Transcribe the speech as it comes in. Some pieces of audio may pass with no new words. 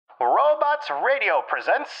Robots Radio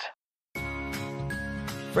presents...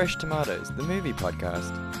 Fresh Tomatoes, the movie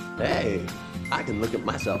podcast. Hey, I can look at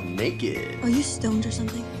myself naked. Are you stoned or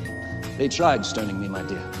something? They tried stoning me, my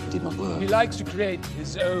dear. It did not work. He likes to create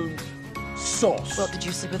his own sauce. Well, did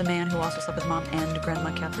you sleep with a man who also slept with Mom and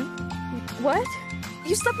Grandma Catherine? What?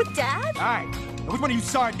 You slept with Dad? Alright, which one of you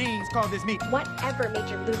sardines call this meat? Whatever,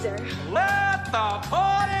 Major Loser. Let the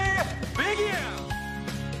party begin!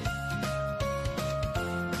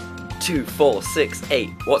 2, 4, 6, 8.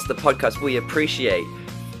 What's the podcast we appreciate?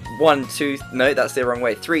 1, 2... No, that's the wrong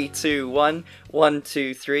way. 3, 2, 1. 1,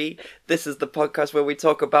 2, 3. This is the podcast where we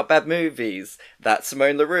talk about bad movies. That's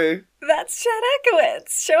Simone LaRue. That's Chad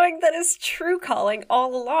Ekowitz, showing that his true calling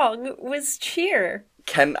all along was cheer.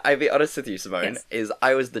 Can I be honest with you, Simone? Yes.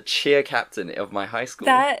 I was the cheer captain of my high school.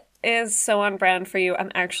 That is so on brand for you.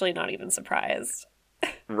 I'm actually not even surprised.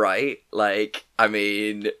 Right? Like, I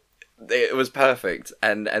mean... It was perfect,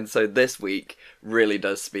 and so this week really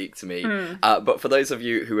does speak to me. But for those of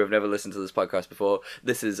you who have never listened to this podcast before,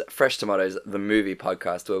 this is Fresh Tomatoes, the movie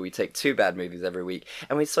podcast, where we take 2 bad movies every week,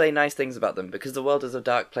 and we say nice things about them, because the world is a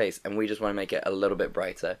dark place, and we just want to make it a little bit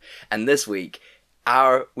brighter. And this week,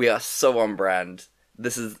 we are so on brand.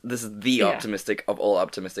 This is the optimistic of all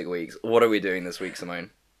optimistic weeks. What are we doing this week, Simone?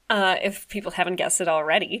 If people haven't guessed it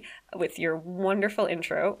already, with your wonderful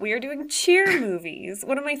intro, we are doing cheer movies,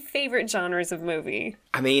 one of my favorite genres of movie.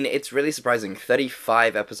 I mean, it's really surprising.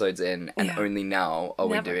 35 episodes in, and only now are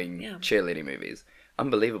we doing cheerleading movies.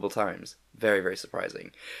 Unbelievable times. Very, very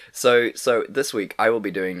surprising. So this week I will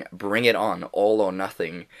be doing Bring It On, All or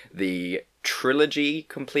Nothing, the trilogy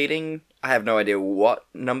completing. I have no idea what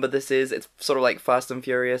number this is. It's sort of like Fast and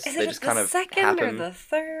Furious. Is it just the second or the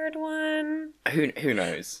third one? Who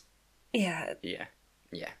knows? Yeah. Yeah.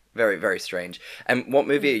 Very, very strange. And what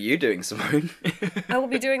movie are you doing, Simone? I will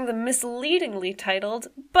be doing the misleadingly titled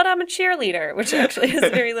But I'm a Cheerleader, which actually has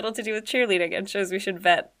very little to do with cheerleading and shows we should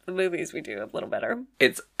vet the movies we do a little better.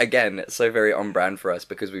 It's, again, so very on brand for us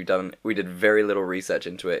because we did very little research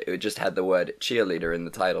into it. It just had the word cheerleader in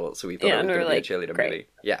the title, so we thought it was going to be a cheerleader movie.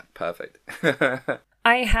 Yeah, perfect.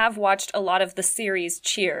 I have watched a lot of the series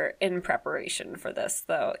Cheer in preparation for this,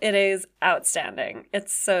 though. It is outstanding.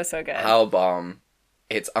 It's so, so good. How bomb.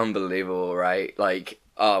 It's unbelievable, right? Like,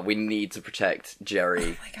 we need to protect Jerry.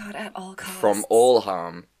 Oh my god, at all costs. From all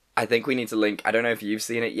harm. I think we need to link, I don't know if you've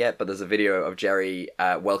seen it yet, but there's a video of Jerry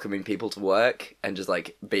welcoming people to work and just,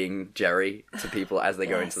 like, being Jerry to people as they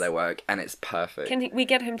go into their work, and it's perfect. Can we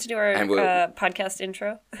get him to do our podcast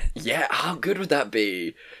intro? Yeah, how good would that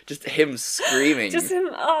be? Just him screaming. Just him,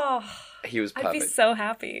 He was perfect. I'd be so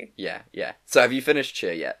happy. Yeah. So have you finished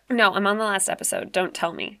Cheer yet? No, I'm on the last episode. Don't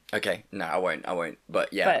tell me. Okay, no, I won't.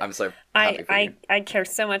 But yeah, I'm so happy for you. I care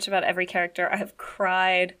so much about every character. I have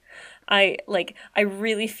cried. I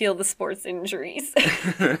really feel the sports injuries.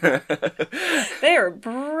 They are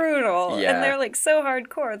brutal. Yeah. And they're, like, so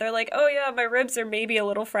hardcore. They're like, oh yeah, my ribs are maybe a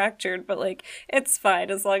little fractured, but, like, it's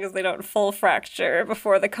fine as long as they don't full fracture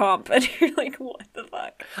before the comp. And you're like, what the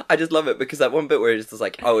fuck? I just love it because that one bit where it's just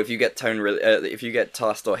like, oh, if you get if you get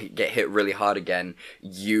tossed or get hit really hard again,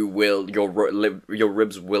 your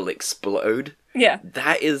ribs will explode. Yeah.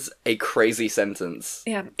 That is a crazy sentence.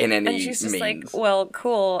 Yeah. In any And she's just means. like, well,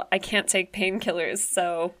 cool, I can't take painkillers,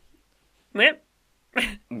 so... meh.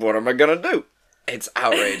 What am I gonna do? It's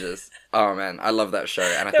outrageous. Oh man, I love that show,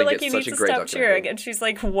 and I think it's such a great documentary. Cheering, and she's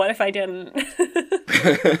like, what if I didn't?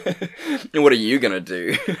 What are you gonna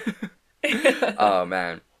do? Oh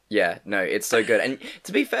man. Yeah, no, it's so good. And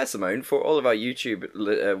to be fair, Simone, for all of our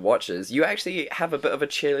YouTube watchers, you actually have a bit of a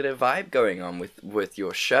cheerleader vibe going on with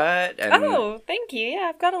your shirt. And... Oh, thank you.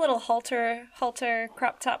 Yeah, I've got a little halter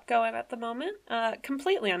crop top going at the moment.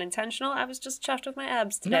 Completely unintentional. I was just chuffed with my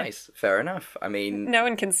abs today. Nice. Fair enough. I mean... No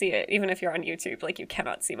one can see it, even if you're on YouTube. Like, you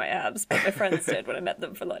cannot see my abs, but my friends did when I met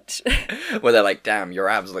them for lunch. Well, they're like, damn, your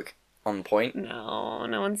abs look on point. No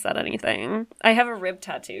one said anything. I have a rib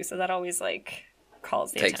tattoo, so that always, like...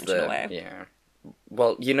 calls the attention away. Yeah.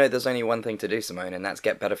 Well, there's only one thing to do, Simone, and that's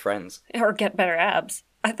get better friends. Or get better abs.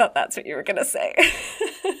 I thought that's what you were going to say.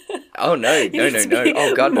 Oh, no.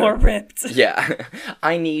 Oh, God, more ripped. Yeah.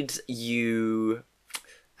 I need you...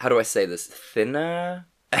 How do I say this? Thinner?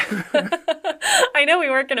 I know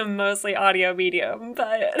we work in a mostly audio medium,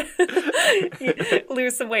 but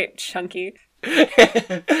lose some weight, chunky.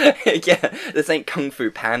 Yeah, this ain't Kung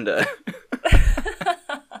Fu Panda.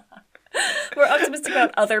 We're optimistic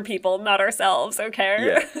about other people, not ourselves, okay?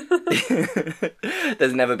 Yeah.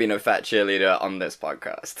 There's never been a fat cheerleader on this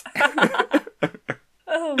podcast.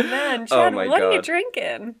 Oh, man. Chad, what are you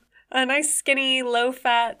drinking? A nice skinny,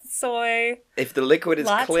 low-fat soy If the liquid is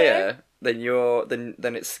latte? clear, then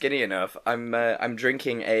it's skinny enough. I'm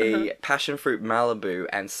drinking a passion fruit Malibu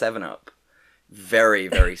and 7-Up. Very,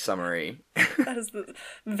 very summery. That is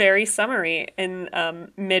very summery in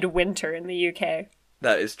midwinter in the UK.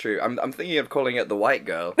 That is true. I'm thinking of calling it the White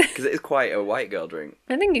Girl because it is quite a white girl drink.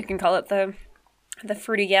 I think you can call it the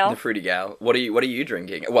Fruity Gal. The Fruity Gal. What are you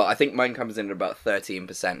drinking? Well, I think mine comes in at about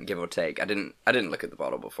 13%, give or take. I didn't look at the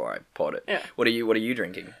bottle before I poured it. Yeah. What are you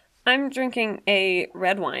drinking? I'm drinking a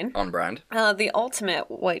red wine. On brand. The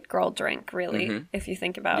ultimate white girl drink, really, if you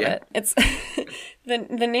think about it. It's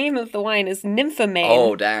the name of the wine is Nymphomane.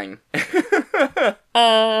 Oh, dang.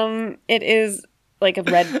 It is like a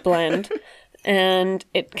red blend, and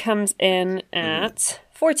it comes in at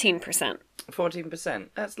 14%. 14%.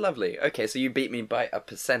 That's lovely. Okay, so you beat me by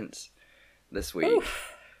 1% this week.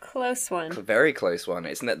 Oof, close one. Very close one.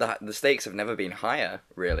 It's the stakes have never been higher,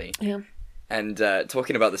 really. Yeah. And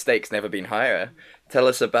talking about the stakes never been higher, tell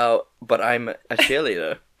us about But I'm a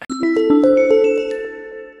Cheerleader.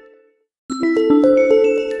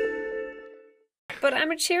 But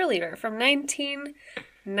I'm a Cheerleader from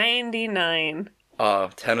 1999. Oh,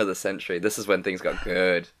 turn of the century. This is when things got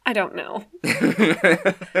good. I don't know.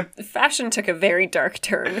 Fashion took a very dark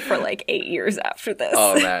turn for like 8 years after this.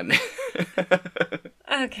 Oh, man.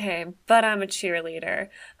 Okay, But I'm a Cheerleader.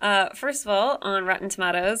 First of all, on Rotten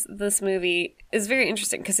Tomatoes, this movie is very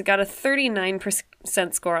interesting because it got a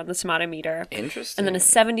 39% score on the tomato meter. Interesting. And then a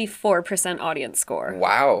 74% audience score.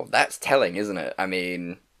 Wow, that's telling, isn't it? I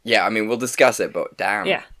mean, we'll discuss it, but damn.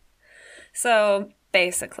 Yeah. So,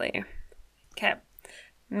 basically, okay.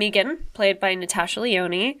 Megan, played by Natasha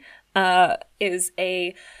Lyonne, is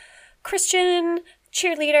a Christian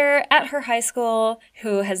cheerleader at her high school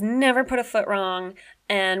who has never put a foot wrong.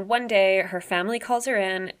 And one day, her family calls her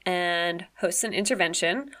in and hosts an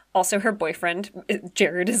intervention. Also, her boyfriend,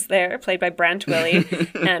 Jared, is there, played by Brant Willie,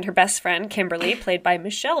 and her best friend, Kimberly, played by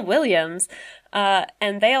Michelle Williams.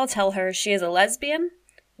 And they all tell her she is a lesbian.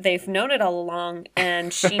 They've known it all along,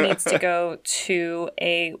 and she needs to go to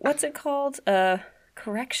a, what's it called?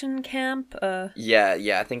 Correction camp?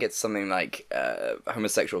 Yeah, I think it's something like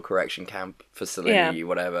homosexual correction camp facility,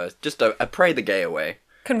 whatever. Just a pray the gay away.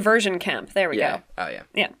 Conversion camp, there we go. Oh, yeah.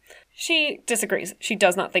 Yeah. She disagrees. She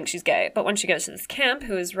does not think she's gay. But when she goes to this camp,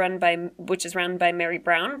 which is run by Mary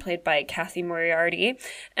Brown, played by Kathy Moriarty,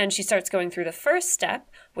 and she starts going through the first step,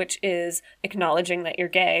 which is acknowledging that you're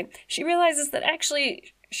gay, she realizes that actually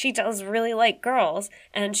she does really like girls,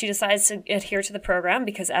 and she decides to adhere to the program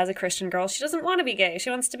because as a Christian girl, she doesn't want to be gay.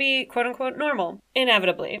 She wants to be quote-unquote normal.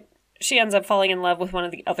 Inevitably, she ends up falling in love with one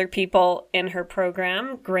of the other people in her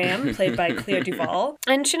program, Graham, played by Clea Duvall.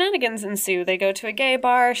 And shenanigans ensue. They go to a gay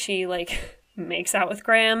bar. She, makes out with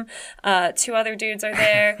Graham. 2 other dudes are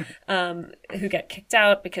there who get kicked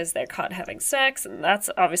out because they're caught having sex, and that's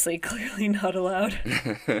obviously clearly not allowed.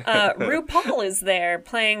 RuPaul is there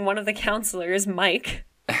playing one of the counselors, Mike,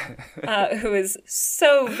 who is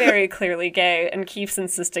so very clearly gay and keeps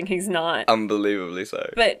insisting he's not. Unbelievably so.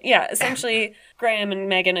 But yeah, essentially, Graham and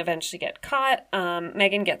Megan eventually get caught.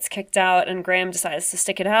 Megan gets kicked out, and Graham decides to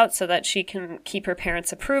stick it out so that she can keep her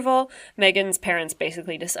parents' approval. Megan's parents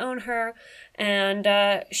basically disown her,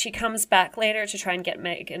 and she comes back later to try and get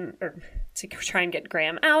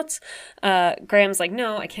Graham out. Graham's like,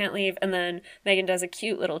 no, I can't leave. And then Megan does a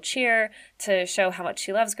cute little cheer to show how much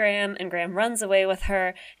she loves Graham, and Graham runs away with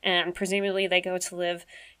her, and presumably they go to live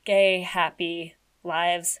gay, happy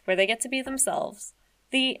lives where they get to be themselves.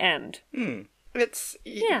 The end. It's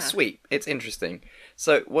sweet. It's interesting.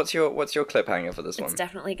 So what's your cliffhanger for this one? It's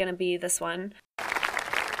definitely going to be this one.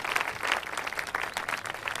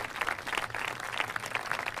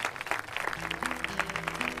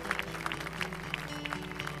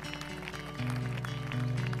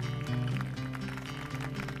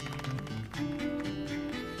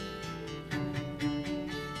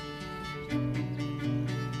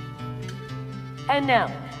 And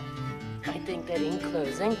now, I think that in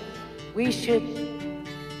closing, we should...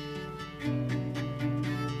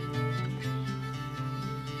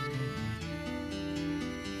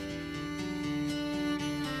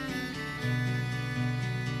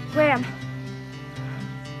 Graham.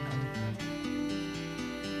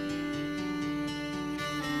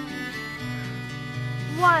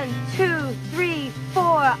 One, 2, 3,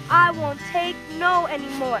 4. I won't take no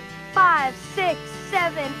anymore. 5, 6,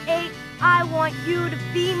 7, 8. I want you to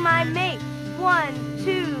be my mate. 1,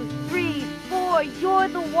 2, 3, 4. You're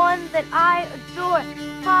the one that I adore.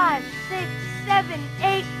 5, 6, 7,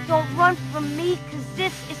 8. Don't run from me, 'cause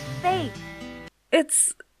this is fate.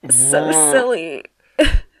 It's so silly.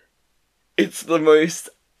 It's the most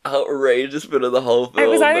outrageous bit of the whole film. It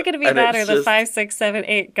was either going to be and that or it's the just- 5, 6, 7,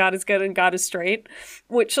 8, God is good and God is straight,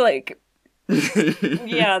 which, like,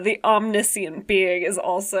 yeah, the omniscient being is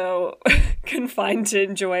also confined to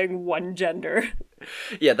enjoying one gender.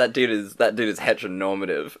 Yeah, that dude is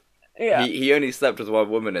heteronormative. Yeah. He only slept with one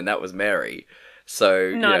woman, and that was Mary. So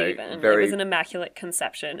Not you know, even. very It was an immaculate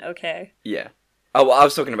conception, okay? yeah. Oh, well, I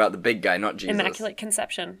was talking about the big guy, not Jesus. Immaculate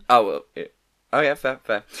conception. Oh well. Yeah. Oh yeah, fair.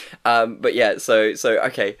 But yeah, so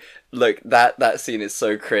okay. Look, that scene is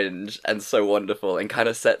so cringe and so wonderful, and kind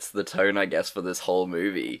of sets the tone, I guess, for this whole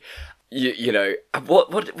movie. You know,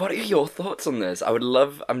 what are your thoughts on this?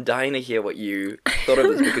 I'm dying to hear what you thought of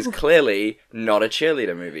this, because clearly not a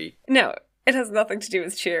cheerleader movie. No, it has nothing to do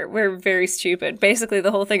with cheer. We're very stupid. Basically,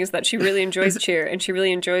 the whole thing is that she really enjoys cheer, and she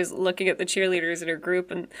really enjoys looking at the cheerleaders in her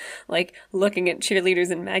group and, like, looking at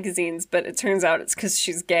cheerleaders in magazines, but it turns out it's because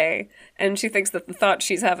she's gay, and she thinks that the thoughts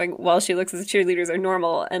she's having while she looks at the cheerleaders are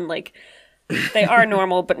normal, and, like, they are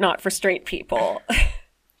normal, but not for straight people.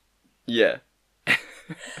 Yeah.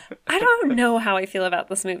 I don't know how I feel about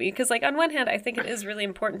this movie, because, like, on one hand, I think it is really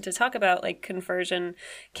important to talk about, like, conversion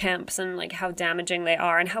camps and, like, how damaging they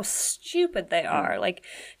are and how stupid they are. Like,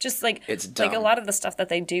 just, like, It's like, a dumb. lot of the stuff that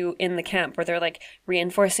they do in the camp where they're, like,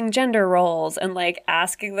 reinforcing gender roles and, like,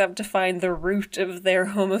 asking them to find the root of their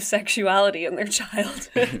homosexuality in their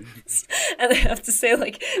childhood. And they have to say,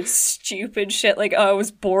 like, stupid shit like, oh, I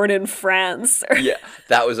was born in France. Or, Yeah,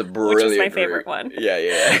 that was a brilliant which is my route. favorite one.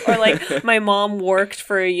 Yeah. Or like, my mom worked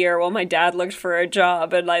for a year while my dad looked for a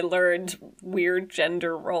job and I learned weird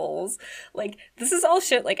gender roles. Like, this is all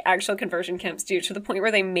shit like actual conversion camps do, to the point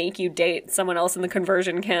where they make you date someone else in the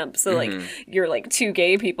conversion camp. So like, you're like two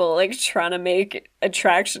gay people like trying to make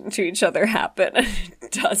attraction to each other happen, and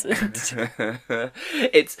it doesn't.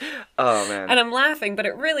 It's, oh man. And I'm laughing, but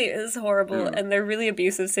it really is horrible, and they're really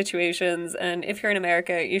abusive situations. And if you're in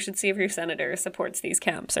America, you should see if your senator supports these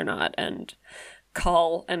camps or not, and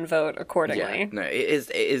call and vote accordingly. Yeah, no,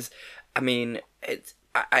 it is. I mean,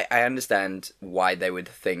 I understand why they would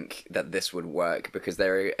think that this would work, because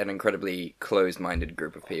they're an incredibly closed-minded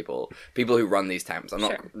group of people who run these camps. I'm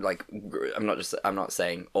not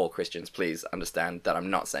saying all Christians. Please understand that I'm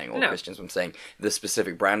not saying all Christians. I'm saying the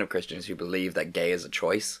specific brand of Christians who believe that gay is a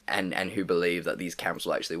choice, and who believe that these camps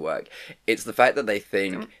will actually work. It's the fact that they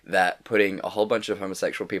think that putting a whole bunch of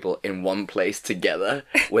homosexual people in one place together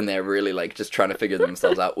when they're really like just trying to figure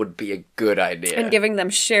themselves out would be a good idea. And giving them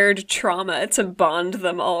shared trauma to bond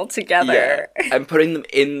them all together. Yeah, and putting them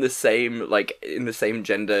in the same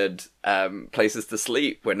gendered places to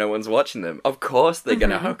sleep where no one's watching them. Of course they're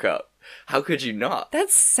gonna hook up. How could you not?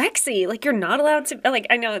 That's sexy. Like, you're not allowed to, like,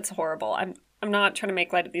 I know it's horrible. I'm not trying to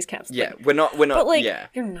make light of these camps. Yeah, but, we're not. But like, yeah.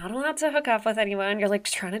 you're not allowed to hook up with anyone. You're like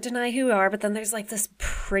trying to deny who you are, but then there's like this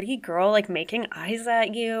pretty girl like making eyes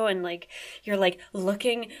at you, and like you're like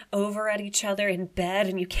looking over at each other in bed,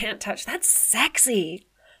 and you can't touch. That's sexy.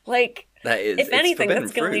 Like, That is, if anything, forbidden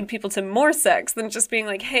that's going to fruit. lead people to more sex than just being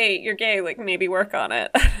like, hey, you're gay, like, maybe work on it.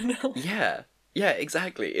 I don't know. Yeah,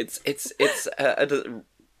 exactly. It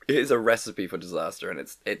is a recipe for disaster, and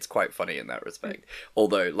it's quite funny in that respect.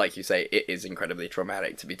 Although, like you say, it is incredibly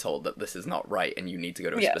traumatic to be told that this is not right and you need to go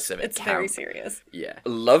to a specific it's camp. very serious. Yeah.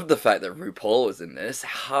 Loved the fact that RuPaul was in this.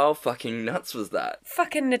 How fucking nuts was that?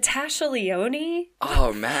 Fucking Natasha Lyonne?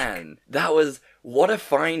 Oh man, that was... What a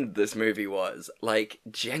find this movie was. Like,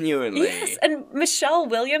 genuinely. Yes, and Michelle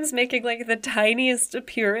Williams making, like, the tiniest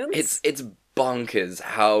appearance. It's bonkers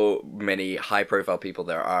how many high-profile people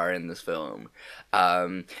there are in this film.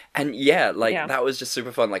 And yeah, that was just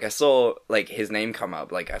super fun. Like, I saw, like, his name come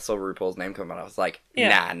up. Like, I saw RuPaul's name come up, and I was like,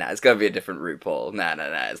 nah, it's gotta be a different RuPaul. Nah,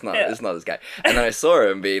 it's not this guy. And then I saw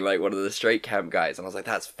him being, like, one of the straight camp guys, and I was like,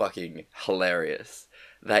 that's fucking hilarious.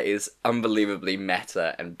 That is unbelievably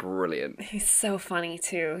meta and brilliant. He's so funny,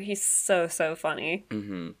 too. He's so funny.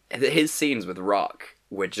 Mm-hmm. His scenes with Rock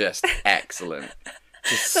were just excellent.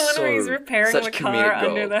 Just the one where he's repairing the car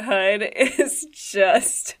under the hood is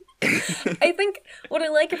just... I think what I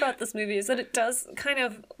like about this movie is that it does kind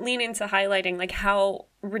of lean into highlighting, like, how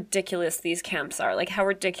ridiculous these camps are, like, how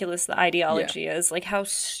ridiculous the ideology is, like, how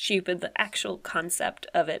stupid the actual concept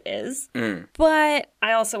of it is. But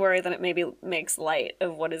I also worry that it maybe makes light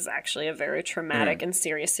of what is actually a very traumatic and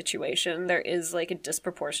serious situation. There is, like, a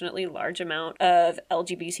disproportionately large amount of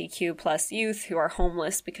LGBTQ plus youth who are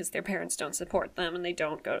homeless because their parents don't support them and they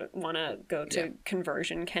don't want to go to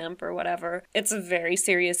conversion camp or whatever. It's a very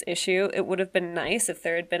serious issue. It would have been nice if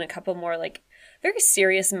there had been a couple more, like, very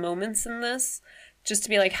serious moments in this, just to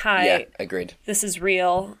be like, hi, yeah, agreed. This is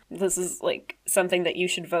real. This is, like, something that you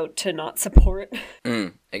should vote to not support.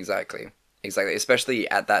 Exactly. Exactly, especially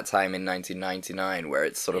at that time in 1999, where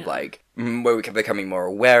it's sort of like, where we're becoming more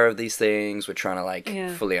aware of these things, we're trying to like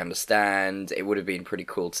fully understand. It would have been pretty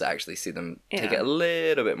cool to actually see them take it a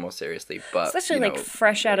little bit more seriously, but especially like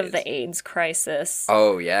fresh out of the AIDS crisis.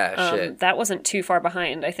 Oh yeah, shit. That wasn't too far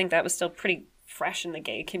behind. I think that was still pretty fresh in the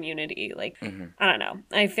gay community. Like, I don't know.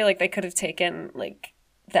 I feel like they could have taken like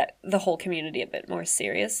the whole community a bit more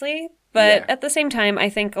seriously. But at the same time, I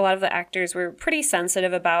think a lot of the actors were pretty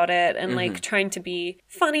sensitive about it and like trying to be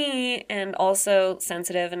funny and also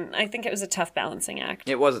sensitive. And I think it was a tough balancing act.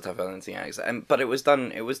 It was a tough balancing act, but it was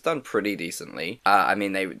done pretty decently. I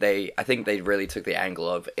mean, I think they really took the angle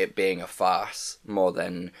of it being a farce more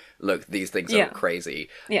than, look, these things are crazy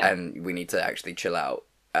and we need to actually chill out.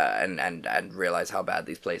 And realize how bad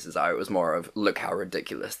these places are. It was more of, look how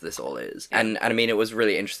ridiculous this all is. And I mean, it was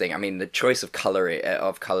really interesting. I mean, the choice of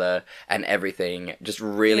color and everything just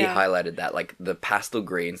really highlighted that. Like, the pastel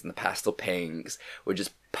greens and the pastel pinks were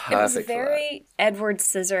just perfect. It was very Edward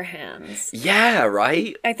Scissorhands. Yeah,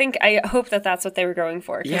 right? I hope that's what they were going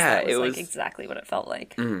for. Yeah, it was like exactly what it felt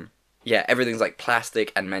like. Yeah, everything's like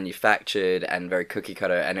plastic and manufactured and very cookie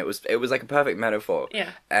cutter, and it was like a perfect metaphor. Yeah.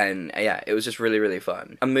 And it was just really, really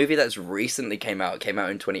fun. A movie that's recently came out in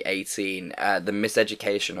 2018, The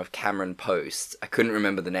Miseducation of Cameron Post. I couldn't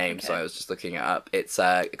remember the name, so I was just looking it up. It's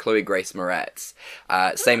Chloe Grace Moretz.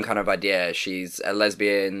 Same kind of idea. She's a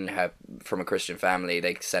lesbian, from a Christian family.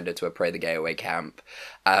 They send her to a Pray the Gay Away camp.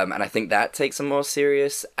 And I think that takes a more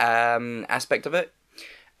serious aspect of it.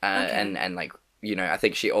 And like, you know, I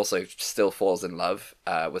think she also still falls in love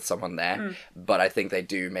with someone there, but I think they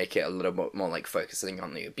do make it a little bit more like focusing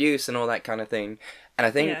on the abuse and all that kind of thing. And I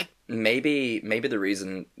think maybe the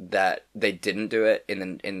reason that they didn't do it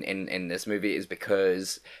in this movie is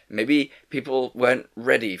because maybe people weren't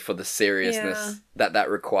ready for the seriousness that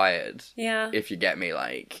required. Yeah. If you get me,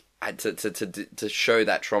 like, to show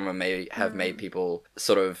that trauma may have made people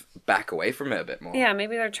sort of back away from it a bit more. Yeah,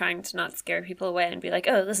 maybe they're trying to not scare people away and be like,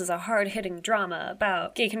 oh, this is a hard-hitting drama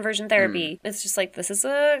about gay conversion therapy. It's just like, this is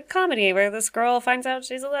a comedy where this girl finds out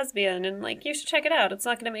she's a lesbian and, like, you should check it out. It's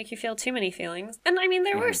not going to make you feel too many feelings. And, I mean,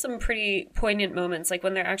 there were some pretty poignant moments, like,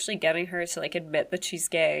 when they're actually getting her to, like, admit that she's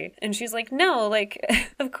gay. And she's like, no, like,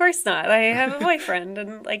 of course not. I have a boyfriend.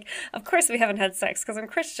 And, like, of course we haven't had sex because I'm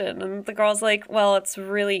Christian. And the girl's like, well, it's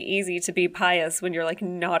really easy to be pious when you're like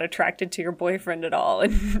not attracted to your boyfriend at all.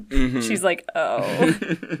 And she's like, oh.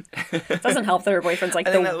 It doesn't help that her boyfriend's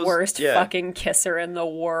like the worst fucking kisser in the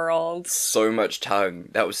world. So much tongue.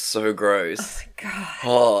 That was so gross. Oh my god.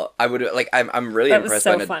 Oh, I would like. I'm really impressed.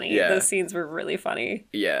 That was so funny. Those scenes were really funny.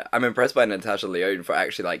 Yeah, I'm impressed by Natasha Lyonne for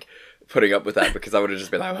actually like putting up with that, because I would have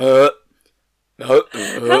just been like,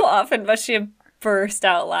 How often must she have burst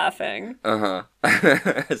out laughing?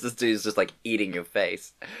 This dude's just like eating your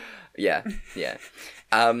face. Yeah.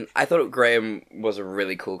 I thought Graham was a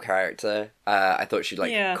really cool character. I thought she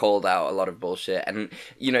called out a lot of bullshit, and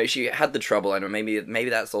you know, she had the trouble, and maybe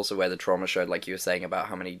that's also where the trauma showed, like you were saying about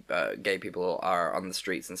how many gay people are on the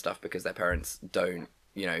streets and stuff because their parents don't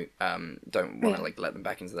want to like let them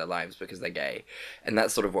back into their lives because they're gay, and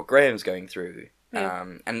that's sort of what Graham's going through.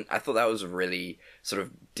 And I thought that was a really sort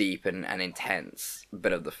of deep and intense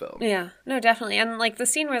bit of the film. Yeah, no, definitely. And like the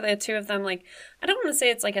scene where the two of them, like, I don't want to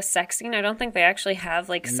say it's like a sex scene. I don't think they actually have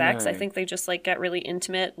like sex. I think they just like get really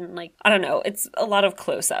intimate and like, I don't know, it's a lot of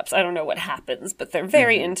close-ups. I don't know what happens, but they're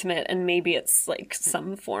very intimate, and maybe it's like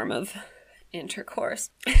some form of intercourse.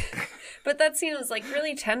 But that scene was like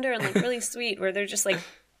really tender and like really sweet, where they're just like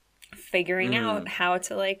figuring out how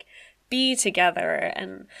to like be together,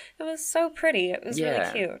 and it was so pretty. It was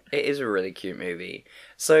really cute. It is a really cute movie.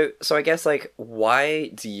 So I guess, like, why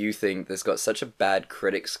do you think this got such a bad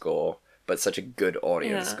critic score but such a good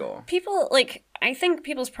audience score? People, like, I think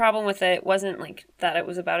people's problem with it wasn't like that it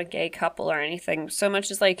was about a gay couple or anything so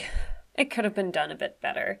much as like it could have been done a bit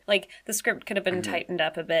better. Like, the script could have been tightened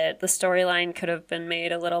up a bit. The storyline could have been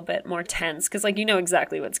made a little bit more tense, because like, you know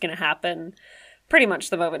exactly what's going to happen pretty much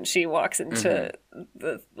the moment she walks into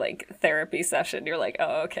the like therapy session. You're like,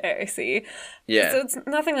 oh, okay, I see. Yeah. So it's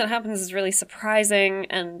nothing that happens is really surprising,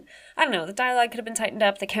 and I don't know, the dialogue could have been tightened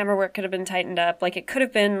up, the camera work could have been tightened up. Like, it could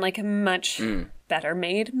have been like a much better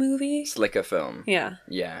made movie. Slicker film. Yeah.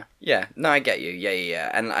 No, I get you.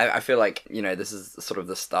 Yeah. And I feel like, you know, this is sort of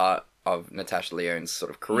the start of Natasha Lyonne's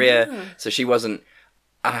sort of career. So she wasn't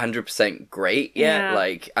 100% great yet.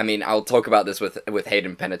 Like, I mean, I'll talk about this with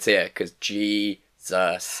Hayden Panettiere, because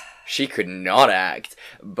Jesus, she could not act.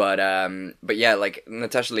 But yeah, like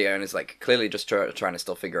Natasha Lyonne is like clearly just trying to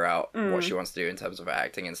still figure out what she wants to do in terms of her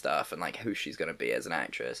acting and stuff, and like who she's going to be as an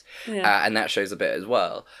actress. And that shows a bit as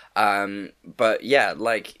well. But yeah,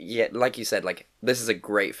 like you said, like this is a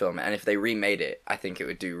great film, and if they remade it, I think it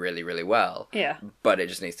would do really, really well. Yeah. But it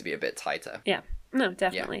just needs to be a bit tighter. Yeah. No,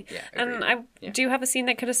 definitely. And do you have a scene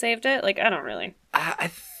that could have saved it? Like, I don't really. I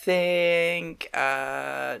think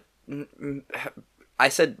I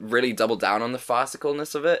said really double down on the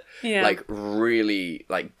farcicalness of it. Yeah. Like, really,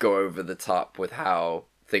 like, go over the top with how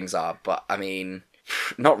things are. But, I mean,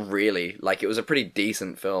 not really. Like, it was a pretty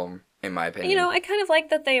decent film, in my opinion. You know, I kind of like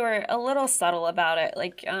that they were a little subtle about it.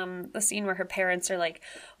 Like, the scene where her parents are like,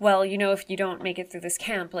 well, you know, if you don't make it through this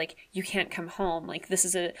camp, like, you can't come home. Like, this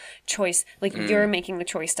is a choice. Like, you're making the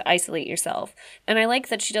choice to isolate yourself. And I like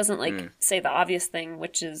that she doesn't, like, say the obvious thing,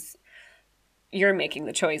 which is, you're making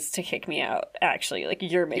the choice to kick me out, actually. Like,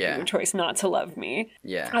 you're making the choice not to love me.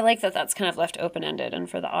 Yeah. I like that that's kind of left open-ended and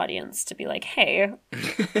for the audience to be like, hey.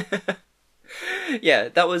 Yeah,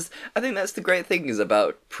 I think that's the great things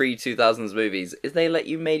about pre-2000s movies, is they let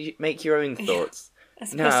you make your own thoughts.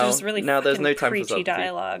 As opposed to just really there's no time preachy for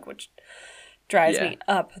dialogue, which drives me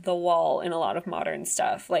up the wall in a lot of modern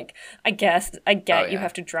stuff. Like, I get you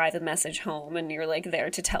have to drive the message home and you're like there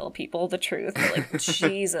to tell people the truth. But like,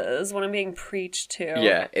 Jesus, when I'm being preached to.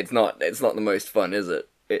 Yeah, it's not the most fun, is it?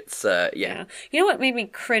 It's yeah. You know what made me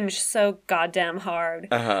cringe so goddamn hard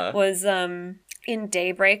was in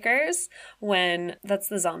Daybreakers, when that's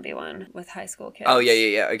the zombie one with high school kids. Oh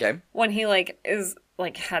yeah, okay. When he like is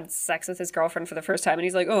like had sex with his girlfriend for the first time and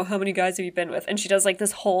he's like, oh, how many guys have you been with? And she does like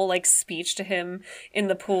this whole like speech to him in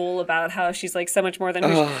the pool about how she's like so much more than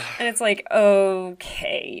and it's like,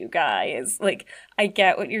 okay, you guys, like, I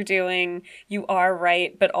get what you're doing, you are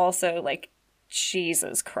right, but also like,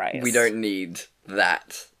 Jesus Christ, we don't need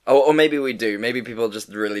that. Or maybe we do. Maybe people are just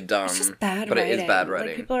really dumb. It's just bad but writing. It is bad writing.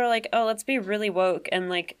 Like, people are like, oh, let's be really woke and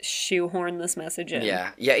like shoehorn this message in.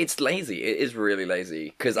 Yeah, it's lazy. It is really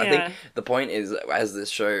lazy. Because I think the point is, as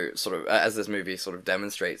this movie sort of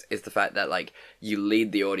demonstrates, is the fact that like you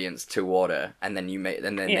lead the audience to water and then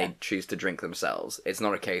they choose to drink themselves. It's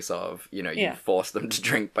not a case of, you know, you force them to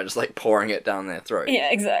drink by just like pouring it down their throat. Yeah,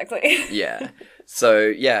 exactly. Yeah. So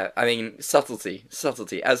yeah, I mean, subtlety.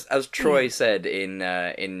 As Troy said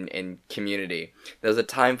in Community, there was a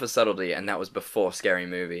time for subtlety, and that was before Scary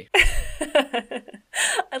Movie. I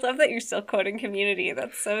love that you're still quoting Community.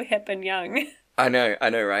 That's so hip and young. I know,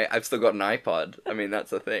 right? I've still got an iPod. I mean,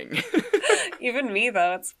 that's a thing. Even me,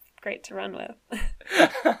 though, it's great to run with.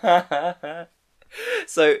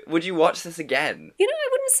 So, would you watch this again? You know, I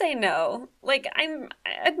wouldn't say no. Like,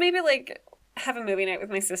 I'd maybe like have a movie night with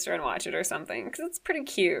my sister and watch it or something, because it's pretty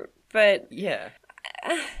cute. But yeah,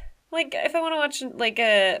 like, if I want to watch like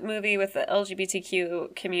a movie with the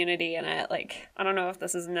LGBTQ community in it, like, I don't know if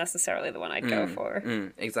this is necessarily the one I'd go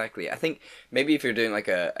for. Exactly. I think maybe if you're doing like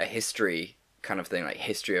a history kind of thing, like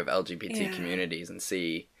history of LGBT communities, and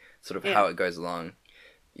see sort of how it goes along.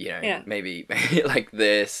 You know, maybe like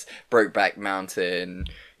this, Brokeback Mountain,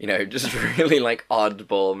 you know, just really like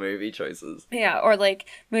oddball movie choices. Yeah, or like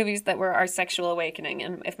movies that were our sexual awakening,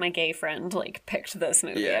 and if my gay friend like picked this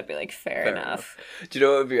movie, I'd be like, fair enough. Do you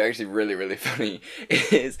know what would be actually really, really funny?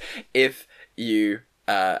 Is if you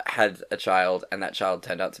had a child and that child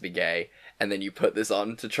turned out to be gay, and then you put this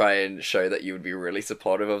on to try and show that you would be really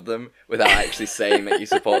supportive of them without actually saying that you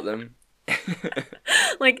support them.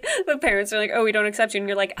 Like, the parents are like, oh, we don't accept you, and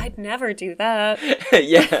you're like, I'd never do that.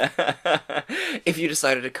 Yeah. If you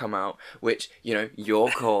decided to come out, which, you know, your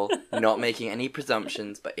call, not making any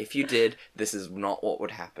presumptions, but if you did, this is not what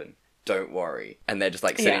would happen. Don't worry. And they're just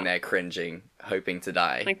like sitting there cringing, hoping to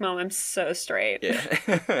die. Like, Mom, I'm so straight.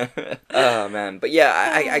 Yeah. Oh man. But yeah,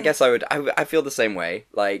 I guess I feel the same way.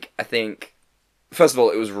 Like, I think, first of all,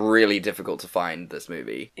 it was really difficult to find this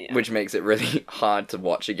movie, which makes it really hard to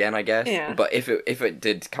watch again, I guess. Yeah. But if it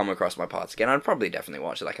did come across my path again, I'd probably definitely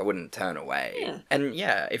watch it. Like, I wouldn't turn away. Yeah. And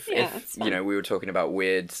yeah, if you know, we were talking about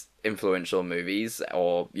weird, influential movies,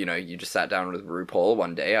 or, you know, you just sat down with RuPaul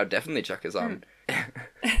one day, I'd definitely chuck us on.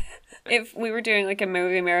 If we were doing like a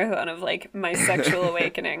movie marathon of like my sexual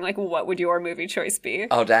awakening, like, what would your movie choice be?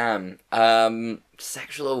 Oh damn.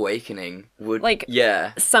 Sexual awakening would, like,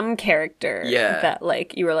 some character that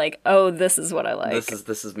like you were like, oh, this is what I like.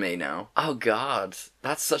 This is me now. Oh god,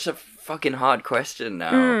 that's such a fucking hard question now.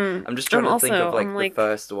 I'm just trying to think of like the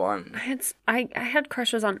first one. I had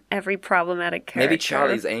crushes on every problematic character. Maybe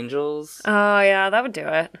Charlie's Angels. Oh yeah, that would do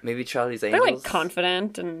it. Maybe Charlie's Angels. They're like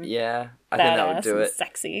confident and I think that would do it.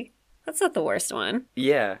 Sexy. That's not the worst one.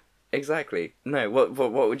 Yeah, exactly. No, what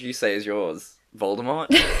would you say is yours? Voldemort,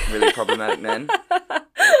 really problematic men.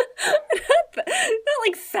 Not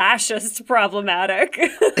like fascist problematic.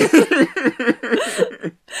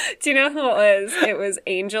 Do you know who it was? It was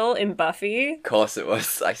Angel in Buffy. Of course it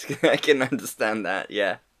was. I can understand that,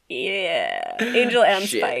 yeah. Yeah. Angel and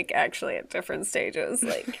Shit. Spike, actually, at different stages.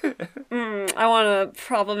 Like, I want a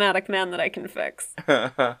problematic man that I can fix.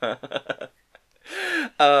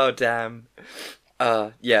 Oh, damn.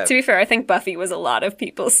 Yeah. To be fair, I think Buffy was a lot of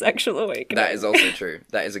people's sexual awakening. That is also true.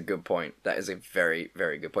 That is a good point. That is a very,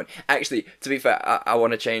 very good point. Actually, to be fair, I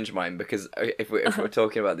want to change mine because if we're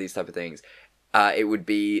talking about these type of things, it would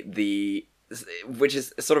be which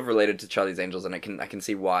is sort of related to Charlie's Angels, and I can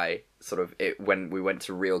see why sort of it when we went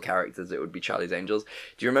to real characters, it would be Charlie's Angels.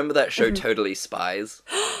 Do you remember that show Totally Spies?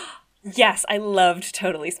 Yes, I loved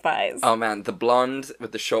Totally Spies. Oh man, the blonde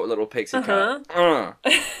with the short little pixie cut.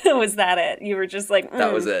 Was that it? You were just like,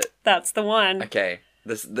 that was it. That's the one. Okay,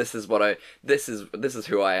 this is what this is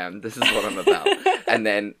who I am. This is what I'm about. And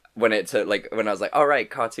then when I was like, all right,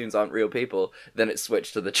 cartoons aren't real people, then it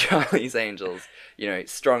switched to the Charlie's Angels. You know,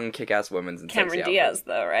 strong, kick-ass women and Cameron sexy Diaz, outfits.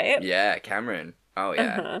 though, right? Yeah, Cameron. Oh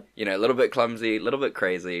yeah. You know, a little bit clumsy, a little bit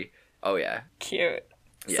crazy. Oh yeah. Cute.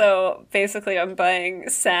 Yeah. So basically, I'm buying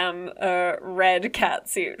Sam a red cat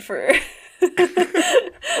suit for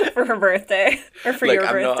for her birthday or for your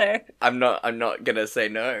birthday. I'm not gonna say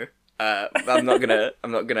no. I'm not gonna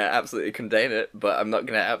absolutely condone it, but I'm not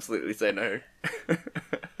gonna absolutely say no.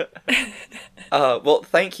 Well,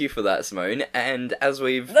 thank you for that, Simone. And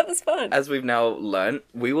that was fun. As we've now learned,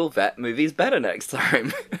 we will vet movies better next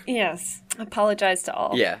time. Yes. Apologize to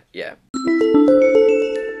all. Yeah.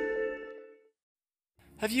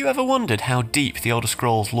 Have you ever wondered how deep the Elder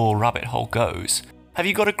Scrolls lore rabbit hole goes? Have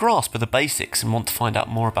you got a grasp of the basics and want to find out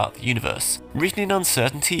more about the universe? Written in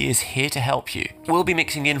Uncertainty is here to help you. We'll be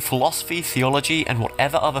mixing in philosophy, theology, and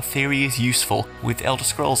whatever other theory is useful with Elder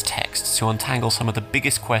Scrolls texts to untangle some of the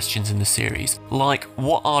biggest questions in the series, like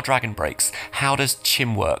what are dragon breaks, how does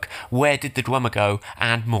Chim work, where did the Dwemer go,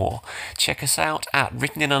 and more. Check us out at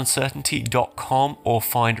writteninuncertainty.com or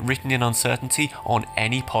find Written in Uncertainty on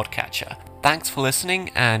any podcatcher. Thanks for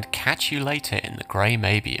listening, and catch you later in the Grey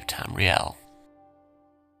Maybe of Tamriel.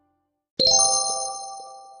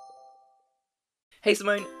 Hey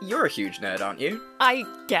Simone, you're a huge nerd, aren't you? I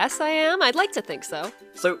guess I am. I'd like to think so.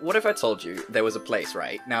 So what if I told you there was a place,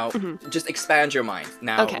 right? Now, just expand your mind.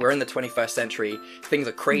 Now, we're in the 21st century, things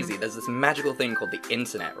are crazy, there's this magical thing called the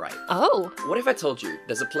internet, right? Oh. What if I told you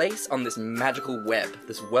there's a place on this magical web,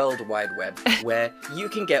 this world wide web, where you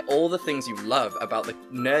can get all the things you love about the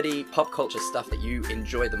nerdy pop culture stuff that you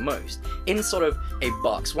enjoy the most in sort of a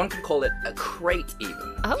box. One could call it a crate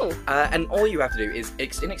even. Oh. And all you have to do is,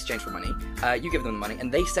 in exchange for money, you give them the money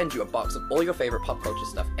and they send you a box of all your favorite pop culture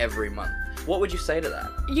stuff every month. What would you say to that?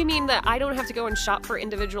 You mean that I don't have to go and shop for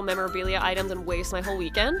individual memorabilia items and waste my whole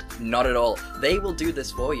weekend? Not at all. They will do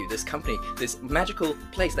this for you. This company, this magical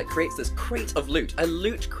place that creates this crate of loot, a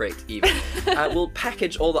loot crate even, will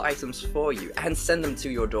package all the items for you and send them to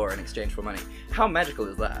your door in exchange for money. How magical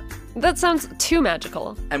is that? That sounds too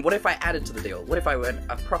magical. And what if I added to the deal? What if I were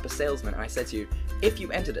a proper salesman and I said to you, if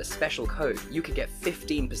you entered a special code, you could get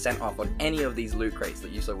 15% off on any of these loot crates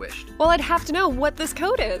that you so wished? Well, I'd have to know what this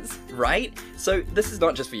code is. Right? So this is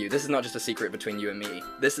not just for you. This is not just a secret between you and me.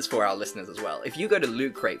 This is for our listeners as well. If you go to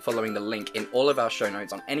Loot Crate following the link in all of our show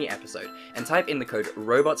notes on any episode and type in the code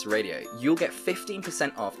ROBOTSRadio, you'll get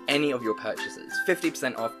 15% off any of your purchases.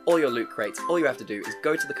 50% off all your loot crates. All you have to do is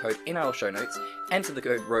go to the code in our show notes, enter the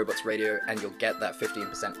code ROBOTSRadio, and you'll get that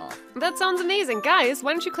 15% off. That sounds amazing. Guys,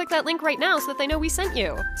 why don't you click that link right now so that they know we sent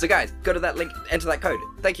you? So guys, go to that link, enter that code.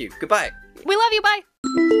 Thank you. Goodbye. We love you. Bye.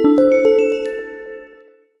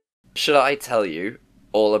 Should I tell you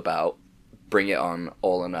all about Bring It On,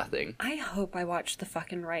 All or Nothing? I hope I watched the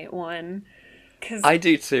fucking right one. Cause I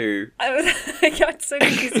do too. I got so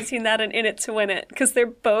confused between that and In It to Win It, because they're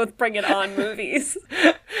both Bring It On movies.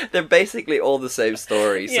 They're basically all the same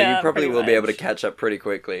story, so Yeah, you probably pretty will be able to much. catch up pretty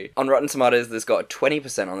quickly. On Rotten Tomatoes, there's got a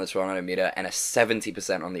 20% on the Toronto meter and a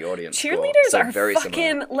 70% on the audience score. Cheerleaders So are very fucking,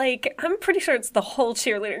 similar. like, I'm pretty sure it's the whole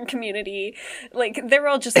cheerleading community. Like, they're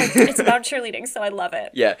all just like, it's about cheerleading, so I love it.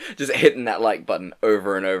 Yeah, just hitting that like button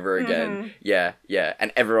over and over again. Mhm. Yeah.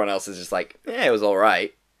 And everyone else is just like, yeah, it was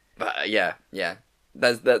alright. But yeah.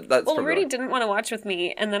 That's Well, probably Rudy right. didn't want to watch with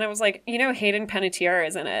me, and then I was like, Hayden Panettiere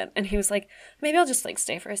is in it. And he was like, maybe I'll just, like,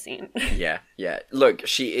 stay for a scene. Yeah. Look,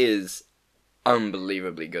 she is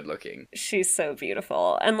unbelievably good looking. She's so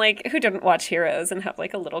beautiful. And, like, who didn't watch Heroes and have,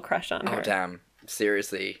 like, a little crush on her? Oh damn!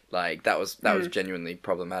 Seriously, like that was genuinely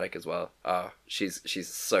problematic as well. Oh, she's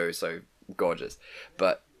so gorgeous,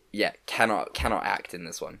 but yeah, cannot act in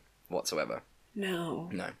this one whatsoever. No.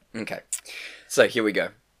 No. Okay. So here we go.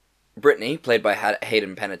 Brittany, played by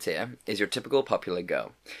Hayden Panettiere, is your typical popular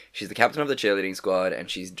girl. She's the captain of the cheerleading squad, and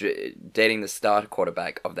she's dating the star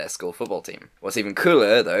quarterback of their school football team. What's even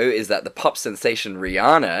cooler, though, is that the pop sensation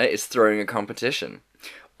Rihanna is throwing a competition.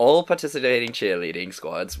 All participating cheerleading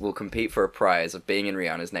squads will compete for a prize of being in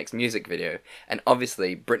Rihanna's next music video, and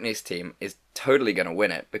obviously Britney's team is totally going to win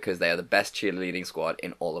it because they are the best cheerleading squad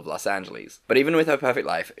in all of Los Angeles. But even with her perfect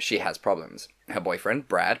life, she has problems. Her boyfriend,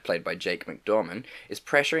 Brad, played by Jake McDorman, is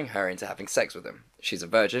pressuring her into having sex with him. She's a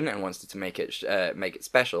virgin and wants to make it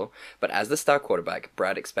special, but as the star quarterback,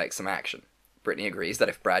 Brad expects some action. Brittany agrees that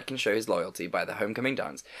if Brad can show his loyalty by the homecoming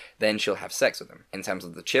dance, then she'll have sex with him. In terms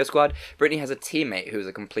of the cheer squad, Brittany has a teammate who is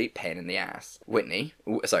a complete pain in the ass. Winnie,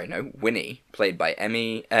 played by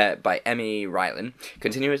Emmy Rylan,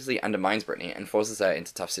 continuously undermines Brittany and forces her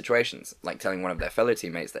into tough situations, like telling one of their fellow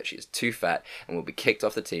teammates that she is too fat and will be kicked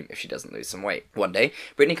off the team if she doesn't lose some weight. One day,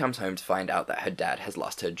 Brittany comes home to find out that her dad has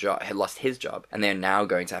lost his job, and they are now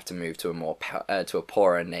going to have to move to a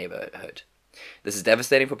poorer neighborhood. This is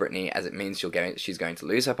devastating for Brittany, as it means she's going to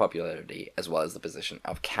lose her popularity as well as the position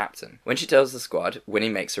of captain. When she tells the squad, Winnie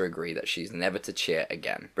makes her agree that she's never to cheer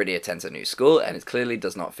again. Brittany attends a new school and it clearly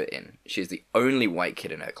does not fit in. She's the only white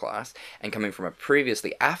kid in her class, and coming from a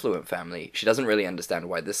previously affluent family, she doesn't really understand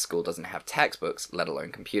why this school doesn't have textbooks, let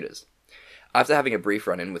alone computers. After having a brief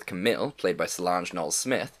run-in with Camille, played by Solange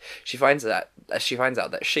Knowles-Smith, she finds out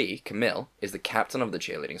that she, Camille, is the captain of the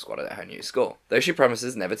cheerleading squad at her new school. Though she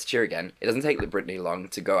promises never to cheer again, it doesn't take Brittany long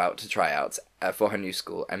to go out to tryouts for her new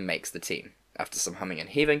school and makes the team. After some humming and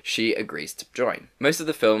heaving, she agrees to join. Most of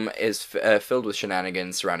the film is filled with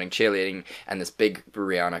shenanigans surrounding cheerleading and this big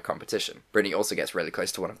Rihanna competition. Brittany also gets really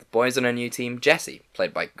close to one of the boys on her new team, Jesse,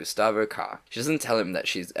 played by Gustavo Carr. She doesn't tell him that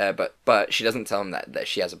she's, but she doesn't tell him that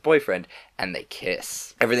she has a boyfriend, and they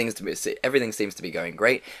kiss. Everything seems to be going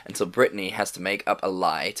great until Brittany has to make up a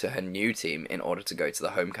lie to her new team in order to go to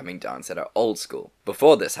the homecoming dance at her old school.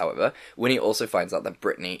 Before this, however, Winnie also finds out that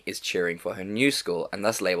Brittany is cheering for her new school and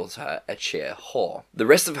thus labels her a cheer whore. The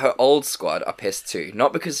rest of her old squad are pissed too,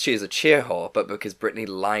 not because she is a cheer whore, but because Brittany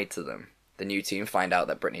lied to them. The new team find out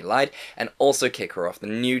that Brittany lied and also kick her off the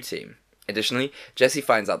new team. Additionally, Jesse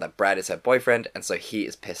finds out that Brad is her boyfriend, and so he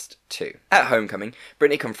is pissed too. At homecoming,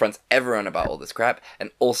 Brittany confronts everyone about all this crap,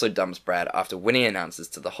 and also dumps Brad after Winnie announces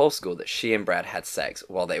to the whole school that she and Brad had sex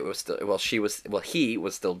while he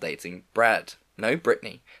was still dating Brad. No,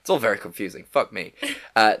 Brittany. It's all very confusing. Fuck me.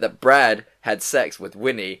 That Brad had sex with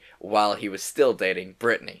Winnie while he was still dating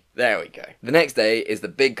Brittany. There we go. The next day is the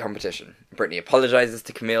big competition. Brittany apologizes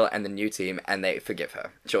to Camille and the new team, and they forgive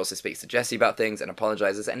her. She also speaks to Jesse about things and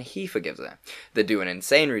apologizes, and he forgives her. They do an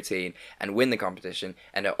insane routine and win the competition,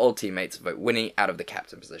 and her old teammates vote Winnie out of the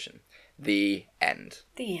captain position. The end.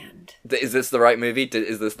 The end. Is this the right movie?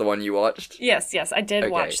 Is this the one you watched? Yes, I did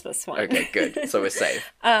watch this one. Okay, good. So we're safe.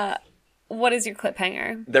 What is your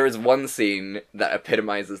cliffhanger? There is one scene that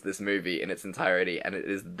epitomizes this movie in its entirety, and it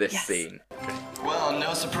is this scene. Well,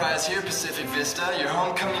 no surprise here, Pacific Vista. Your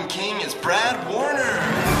homecoming king is Brad Warner.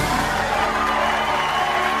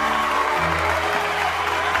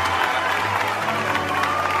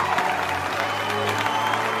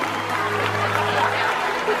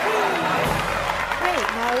 Great,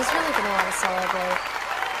 Molly's really gonna want to celebrate.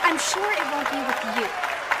 I'm sure it won't be with you.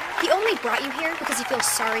 He only brought you here because he feels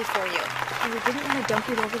sorry for you. And we didn't want to dump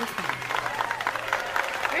you over the phone.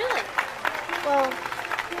 Really? Well,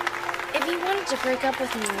 if you wanted to break up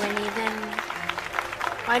with me, Winnie, then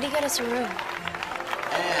why'd you get us a room?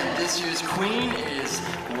 And this year's queen is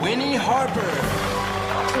Winnie Harper.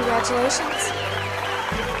 Congratulations.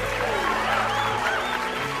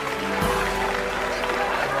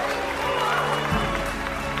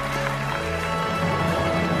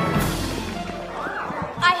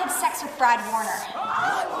 With Brad Warner.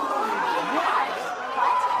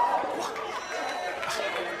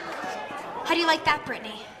 How do you like that,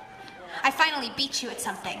 Brittany? I finally beat you at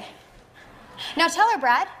something. Now tell her,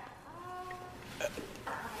 Brad.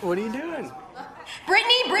 What are you doing?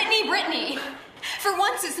 Brittany. For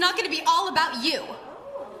once, it's not going to be all about you.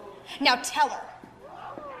 Now tell her.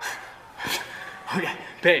 Okay,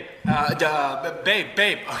 babe.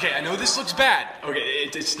 Babe. Okay, I know this looks bad. Okay,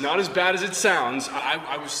 it's not as bad as it sounds.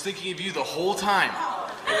 I was thinking of you the whole time.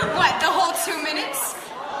 What, the whole 2 minutes?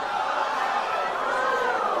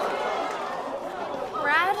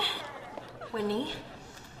 Brad? Winnie?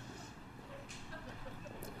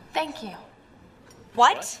 Thank you.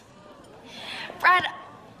 What? Brad,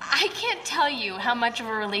 I can't tell you how much of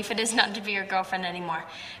a relief it is not to be your girlfriend anymore.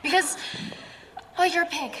 Because, well, you're a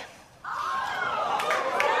pig.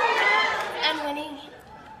 And Winnie,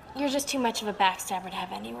 You're just too much of a backstabber to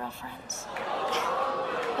have any real friends.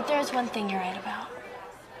 But there's one thing you're right about.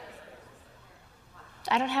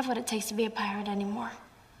 I don't have what it takes to be a pirate anymore.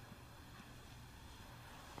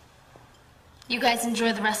 You guys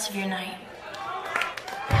enjoy the rest of your night.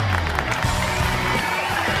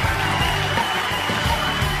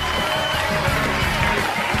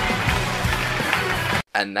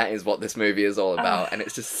 And that is what this movie is all about, and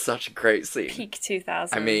it's just such a great scene. Peak 2000s.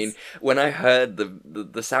 I mean, when I heard the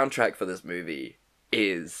soundtrack for this movie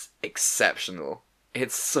is exceptional.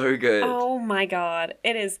 It's so good. Oh my god.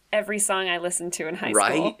 It is every song I listened to in high school.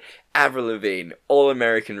 Right? Avril Lavigne, All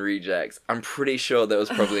American Rejects. I'm pretty sure there was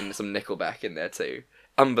probably some Nickelback in there too.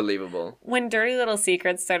 Unbelievable. When Dirty Little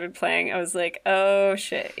Secrets started playing, I was like, oh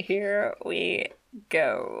shit, here we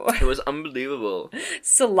go. It was unbelievable.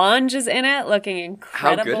 Solange is in it, looking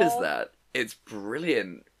incredible. How good is that? It's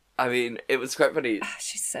brilliant. I mean, it was quite funny.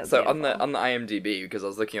 She's so So beautiful. on the IMDb, because I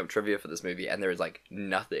was looking up trivia for this movie, and there is like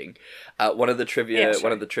nothing. One of the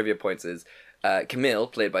trivia points is Camille,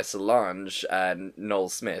 played by Solange and Noel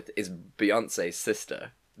Smith, is Beyonce's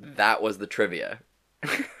sister. That was the trivia.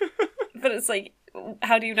 But it's like,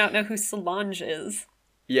 how do you not know who Solange is?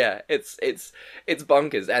 Yeah, it's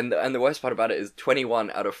bonkers, and the worst part about it is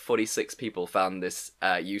 21 out of 46 people found this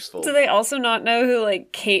useful. Do they also not know who,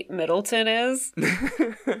 like, Kate Middleton is?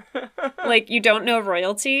 Like, you don't know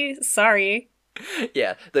royalty? Sorry.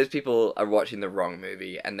 Yeah, those people are watching the wrong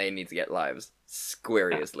movie, and they need to get lives.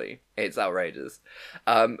 Seriously. It's outrageous.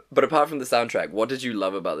 But apart from the soundtrack, what did you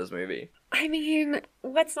love about this movie? I mean,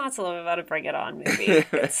 what's not to love about a Bring It On movie?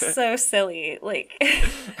 It's so silly. Like,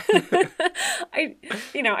 I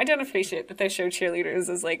don't appreciate that they show cheerleaders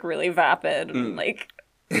as, like, really vapid and, like,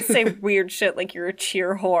 say weird shit like you're a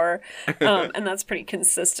cheer whore. And that's pretty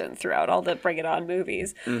consistent throughout all the Bring It On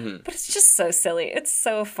movies. Mm-hmm. But it's just so silly. It's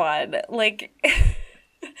so fun. Like...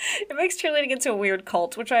 It makes cheerleading into a weird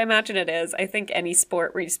cult, which I imagine it is. I think any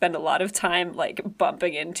sport where you spend a lot of time, like,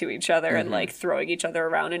 bumping into each other and, like, throwing each other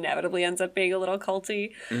around inevitably ends up being a little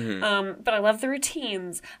culty. Mm-hmm. But I love the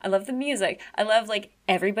routines. I love the music. I love, like,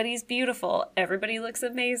 everybody's beautiful. Everybody looks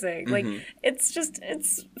amazing. Like,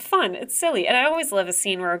 it's fun. It's silly. And I always love a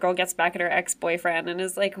scene where a girl gets back at her ex-boyfriend and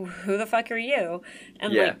is like, who the fuck are you?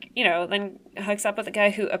 And, like, you know, then hooks up with a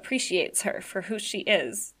guy who appreciates her for who she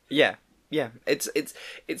is. Yeah. Yeah, it's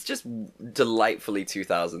just delightfully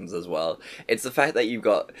 2000s as well. It's the fact that you've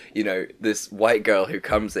got, you know, this white girl who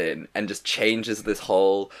comes in and just changes this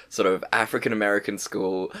whole sort of African-American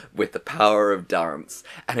school with the power of dance.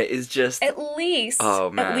 And it is just... At least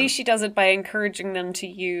she does it by encouraging them to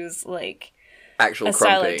use, like... actual a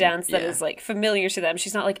style crumping. of dance that is, like, familiar to them.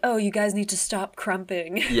 She's not like, oh, you guys need to stop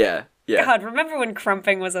crumping. Yeah. Yeah. God, remember when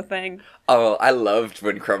crumping was a thing? Oh, I loved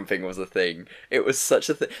when crumping was a thing. It was such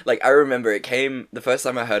a thing. Like, I remember the first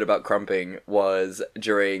time I heard about crumping was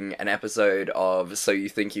during an episode of So You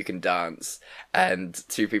Think You Can Dance, and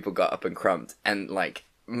two people got up and crumped, and, like,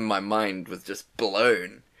 my mind was just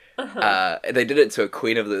blown. They did it to a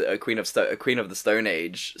Queen of the Stone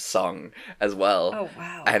Age song as well. Oh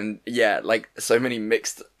wow! And yeah, like so many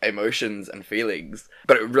mixed emotions and feelings.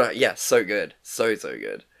 But yeah, so good, so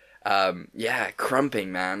good. Yeah,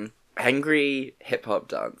 crumping, man. Angry hip-hop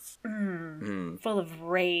dance. Full of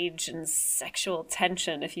rage and sexual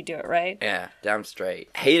tension if you do it right. Yeah, damn straight.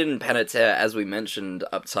 Hayden Panettiere, as we mentioned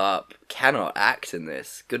up top, cannot act in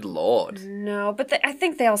this. Good lord. No, but I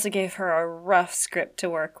think they also gave her a rough script to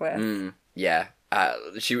work with. Yeah.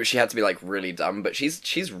 She had to be, like, really dumb, but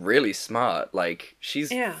she's really smart. Like,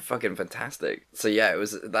 she's fucking fantastic. So yeah,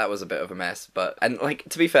 that was a bit of a mess, and like,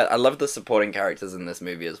 to be fair, I love the supporting characters in this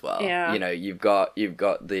movie as well. Yeah. You know, you've got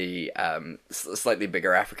the slightly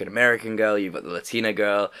bigger African American girl, you've got the Latina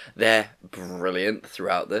girl. They're brilliant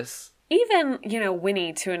throughout this. Even, you know,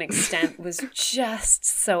 Winnie to an extent was just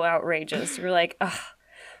so outrageous. You're like, ugh.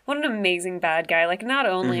 What an amazing bad guy. Like, not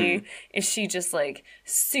only is she just, like,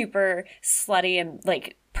 super slutty and,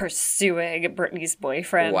 like, pursuing Brittany's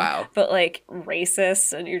boyfriend, but, like,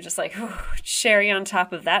 racist, and you're just like, cherry on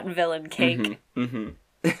top of that villain cake.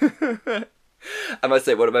 I must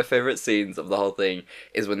say, one of my favourite scenes of the whole thing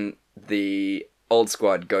is when the old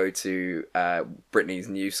squad go to Brittany's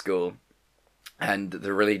new school, and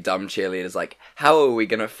the really dumb cheerleader's like, how are we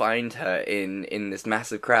going to find her in this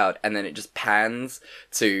massive crowd? And then it just pans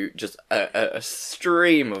to just a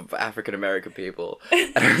stream of African-American people.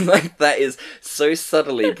 And I'm like, that is so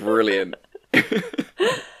subtly brilliant.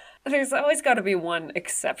 There's always got to be one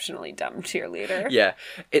exceptionally dumb cheerleader. Yeah,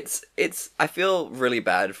 it's. I feel really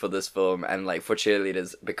bad for this film and like for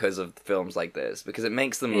cheerleaders because of films like this, because it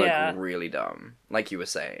makes them look really dumb, like you were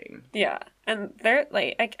saying. Yeah, and they're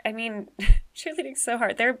like, I mean, cheerleading's so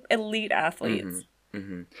hard. They're elite athletes.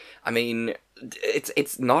 I mean,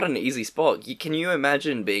 it's not an easy sport. Can you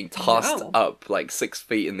imagine being tossed up like 6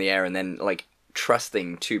 feet in the air and then like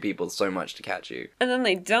trusting two people so much to catch you? And then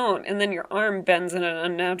they don't, and then your arm bends in an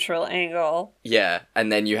unnatural angle. Yeah, and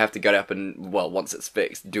then you have to get up and, well, once it's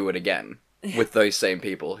fixed, do it again with those same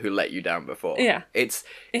people who let you down before. Yeah. It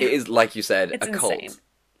is, like you said, It's a cult. insane.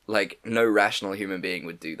 Like, no rational human being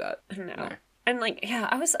would do that. No. And like, yeah,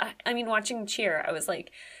 I mean, watching cheer, I was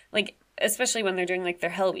like, especially when they're doing like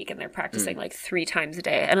their Hell Week and they're practicing like 3 times a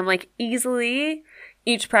day. And I'm like, easily,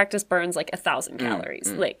 each practice burns like 1,000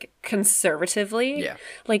 calories, like conservatively. Yeah.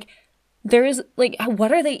 Like, there is, like,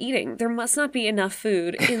 what are they eating? There must not be enough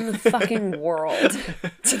food in the fucking world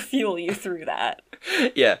to fuel you through that.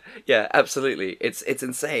 Yeah, absolutely. It's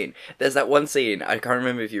insane. There's that one scene, I can't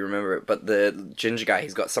remember if you remember it, but the ginger guy,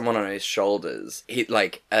 he's got someone on his shoulders. He,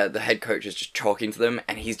 like, the head coach is just talking to them,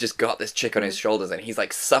 and he's just got this chick on his shoulders, and he's,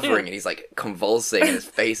 like, suffering, and he's, like, convulsing, and his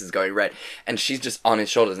face is going red, and she's just on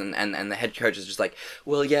his shoulders, and the head coach is just like,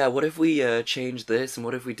 well, yeah, what if we changed this, and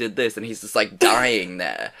what if we did this? And he's just, like, dying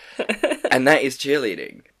there. And that is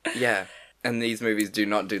cheerleading. Yeah. And these movies do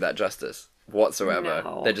not do that justice whatsoever.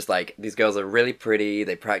 No. They're just like, these girls are really pretty,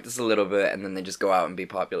 they practice a little bit, and then they just go out and be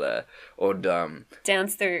popular or dumb.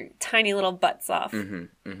 Dance their tiny little butts off.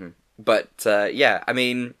 But, yeah, I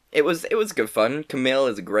mean, it was good fun. Camille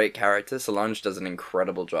is a great character. Solange does an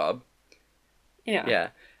incredible job. Yeah. Yeah.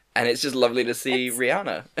 And it's just lovely to see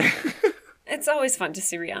Rihanna. It's always fun to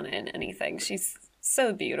see Rihanna in anything. She's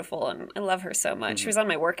so beautiful, and I love her so much. She was on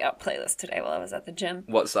my workout playlist today while I was at the gym.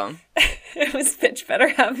 What song? It was Bitch Better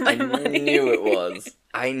Have My Money.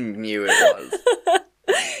 I knew it was.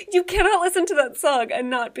 You cannot listen to that song and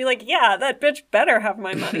not be like, yeah, that bitch better have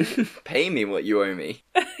my money. Pay me what you owe me.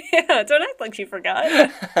 Yeah, don't act like you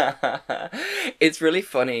forgot. It's really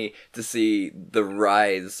funny to see the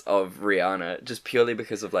rise of Rihanna just purely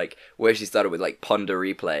because of like where she started with like Ponder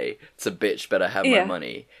Replay to Bitch Better Have My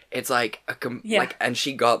Money. It's like like, and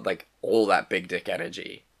she got like all that big dick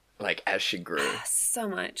energy like as she grew.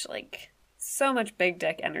 So much big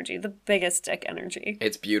dick energy, the biggest dick energy.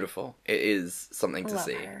 It's beautiful. It is something to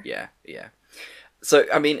see. Her. Yeah. So,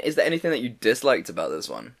 I mean, is there anything that you disliked about this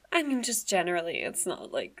one? I mean, just generally, it's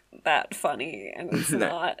not like that funny, and it's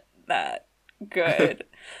not that good.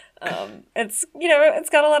 It's, it's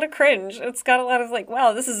got a lot of cringe. It's got a lot of like,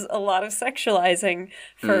 wow, this is a lot of sexualizing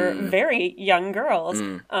for very young girls.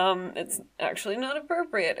 It's actually not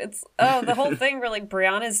appropriate. It's, the whole thing where like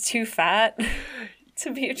Brianna's too fat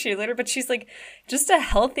to be a cheerleader, but she's like just a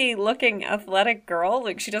healthy looking athletic girl.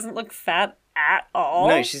 Like, she doesn't look fat at all.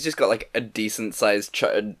 No, she's just got like a decent sized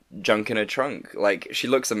junk in her trunk. Like, she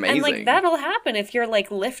looks amazing. And like that'll happen if you're like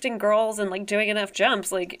lifting girls and like doing enough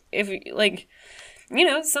jumps. Like, if like,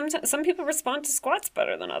 some people respond to squats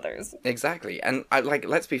better than others. Exactly. And I like,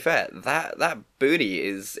 let's be fair, that booty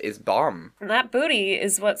is bomb. And that booty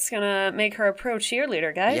is what's gonna make her a pro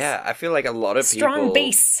cheerleader, guys. Yeah, I feel like a lot of strong people...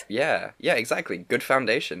 base. Yeah, exactly. Good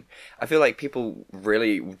foundation. I feel like people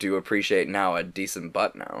really do appreciate now a decent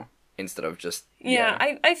butt now, instead of just... Yeah.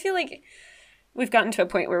 I feel like we've gotten to a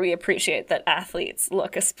point where we appreciate that athletes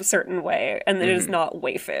look a certain way, and that it is not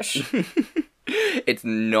wayfish. It's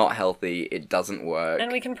not healthy. It doesn't work.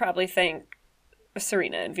 And we can probably thank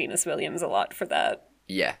Serena and Venus Williams a lot for that.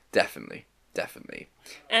 Yeah, definitely.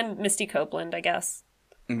 And Misty Copeland, I guess.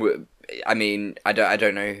 I mean, I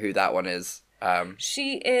don't know who that one is.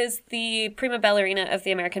 She is the prima ballerina of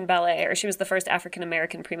the American Ballet, or she was the first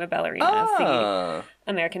African-American prima ballerina of the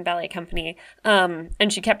American Ballet Company.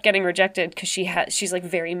 And she kept getting rejected because she's like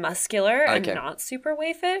very muscular and not super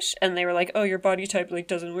wayfish. And they were like, oh, your body type like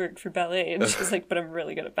doesn't work for ballet. And she was like, but I'm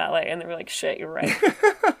really good at ballet. And they were like, shit, you're right.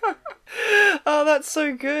 Oh, that's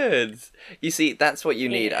so good. You see, that's what you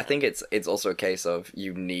need. I think it's also a case of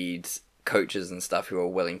you need coaches and stuff who are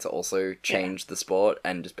willing to also change the sport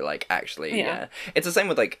and just be like, actually, it's the same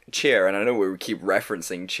with like cheer, and I know we keep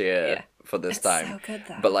referencing cheer for this time, so good,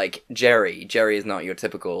 though. but like Jerry is not your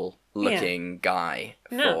typical looking guy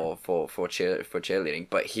for cheerleading,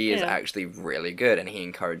 but he is actually really good, and he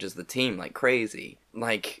encourages the team like crazy.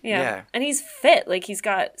 Like, and he's fit. Like, he's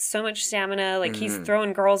got so much stamina. Like, he's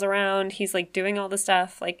throwing girls around. He's like doing all the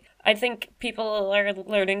stuff. Like, I think people are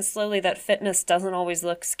learning slowly that fitness doesn't always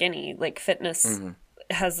look skinny. Like, fitness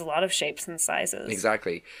has a lot of shapes and sizes.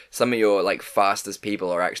 Exactly. Some of your like fastest people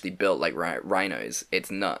are actually built like rhinos. It's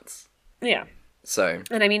nuts. Yeah. So.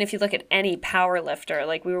 And I mean, if you look at any power lifter,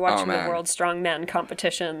 like we were watching the man. World Strongman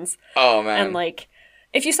competitions. Oh, man. And like,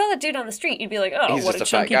 if you saw that dude on the street, you'd be like, oh, He's what a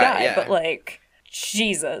just a fat chunky guy, guy. yeah. But like,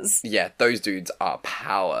 Jesus. Yeah, those dudes are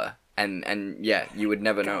power. And yeah, you would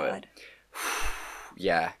never know it.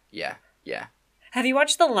 Yeah. Have you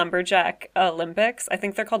watched the Lumberjack Olympics? I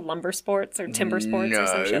think they're called lumber sports or timber sports or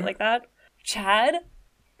some No. shit like that. Chad,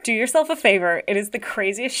 do yourself a favor. It is the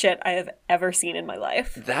craziest shit I have ever seen in my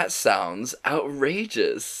life. That sounds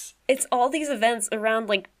outrageous. It's all these events around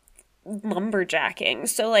like lumberjacking.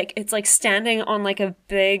 So like it's like standing on like a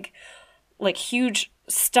big, like huge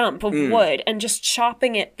stump of wood and just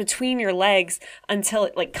chopping it between your legs until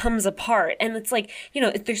it like comes apart. And it's like, you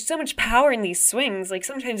know, there's so much power in these swings. Like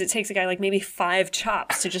sometimes it takes a guy like maybe 5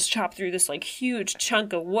 chops to just chop through this like huge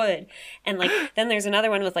chunk of wood. And like then there's another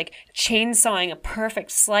one with like chainsawing a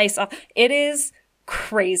perfect slice off. It is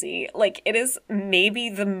crazy. Like it is maybe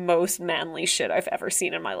the most manly shit I've ever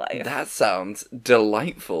seen in my life. That sounds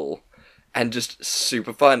delightful. And just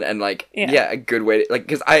super fun and like a good way to like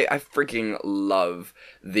because I freaking love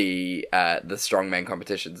the strongman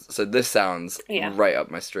competitions. So this sounds right up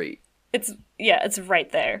my street. It's right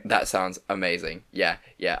there. That sounds amazing. Yeah.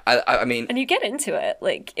 I mean, and you get into it.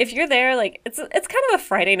 Like if you're there, like it's kind of a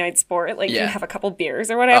Friday night sport. Like you have a couple beers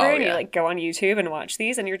or whatever, and you like go on YouTube and watch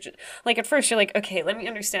these, and you're just, like at first you're like, okay, let me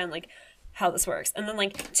understand like how this works. And then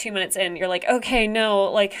like 2 minutes in, you're like, okay, no,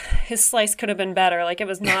 like his slice could have been better. Like it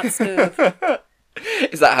was not smooth.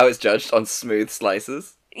 Is that how it's judged, on smooth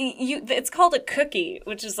slices? It's called a cookie,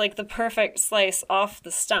 which is like the perfect slice off the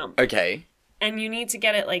stump. Okay. And you need to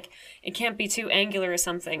get it like, it can't be too angular or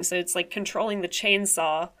something. So it's like controlling the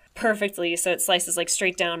chainsaw perfectly so it slices like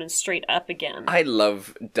straight down and straight up again. I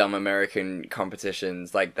love dumb American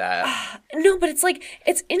competitions like that. No, but it's like,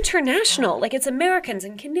 it's international. Like it's Americans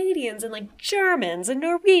and Canadians and like Germans and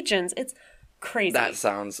Norwegians. It's crazy. That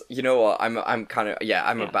sounds, you know what, I'm kind of,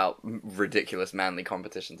 I'm about ridiculous manly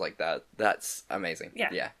competitions like that. That's amazing.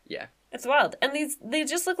 Yeah. It's wild. And they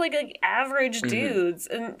just look like average dudes,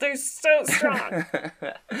 and they're so strong.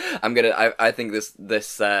 I think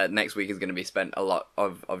this next week is gonna be spent a lot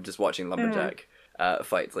of just watching lumberjack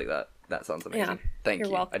fights like that. That sounds amazing. Yeah, Thank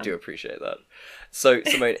you. welcome. I do appreciate that. So,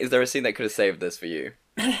 Simone, is there a scene that could have saved this for you?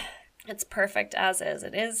 It's perfect as is.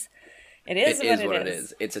 It is what it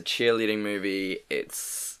is. It's a cheerleading movie.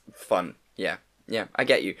 It's fun. Yeah, I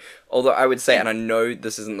get you. Although I would say, and I know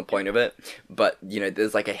this isn't the point of it, but, you know,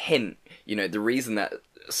 there's like a hint. You know, the reason that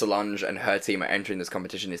Solange and her team are entering this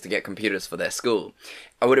competition is to get computers for their school.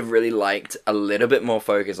 I would have really liked a little bit more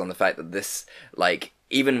focus on the fact that this, like,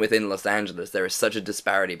 even within Los Angeles, there is such a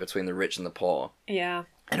disparity between the rich and the poor. Yeah.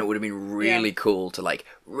 And it would have been really cool to, like,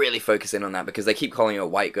 really focus in on that, because they keep calling her a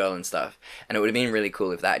white girl and stuff. And it would have been really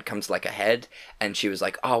cool if that had come to, like, a head, and she was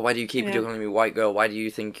like, oh, why do you keep calling me white girl? Why do you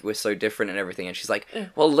think we're so different and everything? And she's like,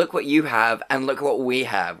 well, look what you have, and look what we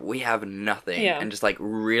have. We have nothing. Yeah. And just, like,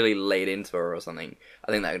 really laid into her or something.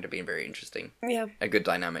 I think that would have been very interesting. Yeah. A good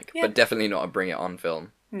dynamic. Yeah. But definitely not a Bring It On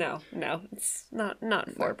film. No. It's not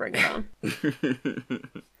for Bring It On.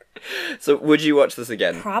 So, would you watch this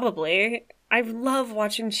again? Probably. I love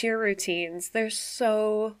watching cheer routines. They're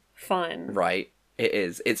so fun. Right. It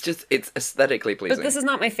is. It's aesthetically pleasing. But this is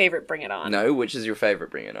not my favorite Bring It On. No? Which is your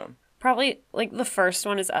favorite Bring It On? Probably, like, the first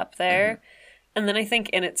one is up there. Mm-hmm. And then I think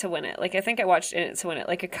In It to Win It. Like, I think I watched In It to Win It,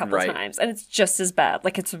 like, a couple times. And it's just as bad.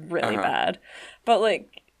 Like, it's really bad. But,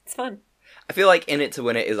 like, it's fun. I feel like In It to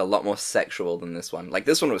Win It is a lot more sexual than this one. Like,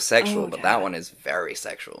 this one was sexual, but that one is very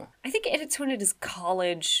sexual. I think In It to Win It is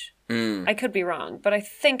college. I could be wrong, but I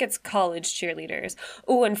think it's college cheerleaders.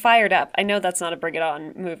 Oh, and Fired Up. I know that's not a Bring It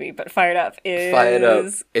On movie, but Fired Up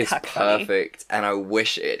is perfect. And I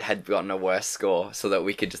wish it had gotten a worse score so that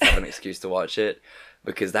we could just have an excuse to watch it,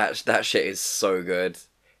 because that shit is so good.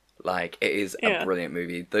 Like, it is a brilliant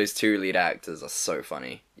movie. Those two lead actors are so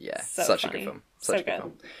funny. Yeah, such a good film. Such a good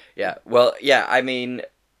film. Yeah. Well, yeah. I mean,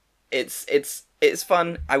 it's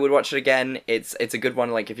fun. I would watch it again. It's a good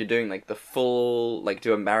one. Like, if you're doing like the full, like,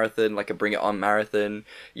 do a marathon, like a Bring It On marathon,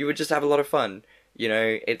 you would just have a lot of fun. You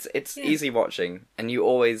know, it's easy watching, and you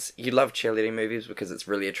love cheerleading movies because it's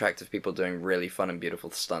really attractive people doing really fun and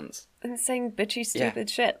beautiful stunts and saying bitchy stupid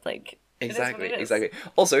shit. Like, exactly.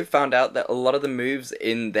 Also, found out that a lot of the moves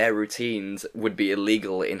in their routines would be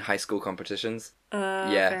illegal in high school competitions.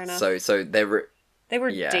 Fair enough. So they were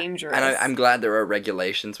dangerous. And I'm glad there are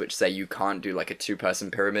regulations which say you can't do, like, a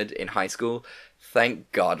 2-person pyramid in high school.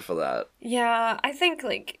 Thank God for that. Yeah, I think,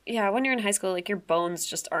 like, when you're in high school, like, your bones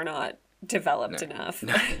just are not developed enough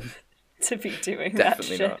to be doing that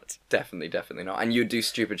shit. Not. Definitely not. And you do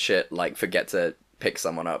stupid shit like forget to pick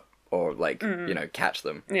someone up or, like, you know, catch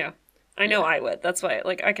them. Yeah. I know I would. That's why,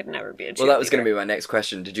 like, I could never be a cheerleader. Well, that was going to be my next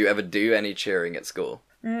question. Did you ever do any cheering at school?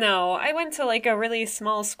 No, I went to, like, a really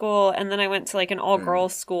small school, and then I went to, like, an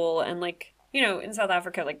all-girls school, and, like, you know, in South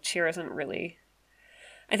Africa, like, cheer isn't really...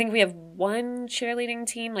 I think we have one cheerleading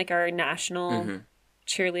team, like, our national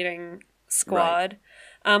cheerleading squad.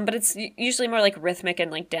 Right. But it's usually more, like, rhythmic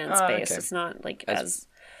and, like, dance-based. Okay. It's not, like, as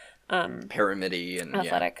pyramid-y and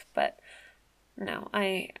athletic, but no,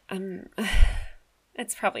 I'm...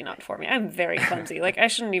 It's probably not for me. I'm very clumsy. Like, I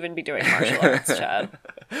shouldn't even be doing martial arts, Chad.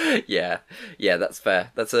 Yeah, that's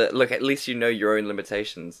fair. That's a look. At least you know your own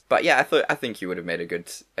limitations. But yeah, I think you would have made a good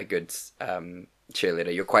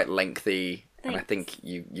cheerleader. You're quite lengthy, and I think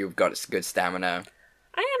you've got good stamina.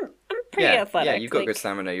 I'm pretty athletic. Yeah, you've got good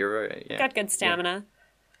stamina. You're right. Yeah. Got good stamina,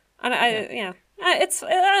 and it's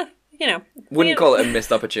you know. Wouldn't call it a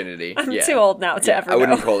missed opportunity. I'm too old now to ever know. I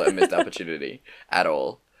wouldn't call it a missed opportunity at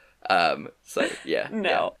all. So yeah.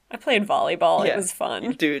 No, I played volleyball. Yeah. It was fun.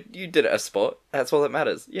 You did it as sport. That's all that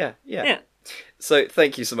matters. Yeah. So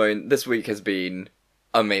thank you, Simone. This week has been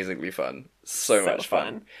amazingly fun. So much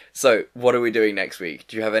fun. So what are we doing next week?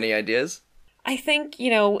 Do you have any ideas? I think,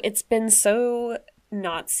 you know, it's been so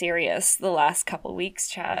not serious the last couple weeks,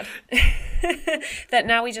 Chad, that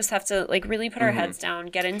now we just have to, like, really put our heads down,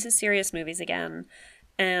 get into serious movies again,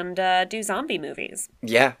 and do zombie movies.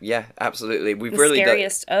 Yeah, absolutely. We've the really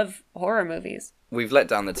scariest of horror movies. We've let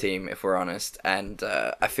down the team, if we're honest, and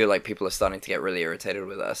I feel like people are starting to get really irritated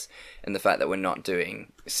with us in the fact that we're not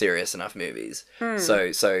doing serious enough movies.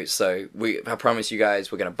 So I promise you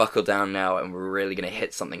guys, we're gonna buckle down now, and we're really gonna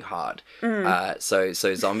hit something hard. So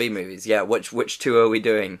zombie movies. Yeah, which two are we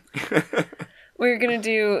doing? We're gonna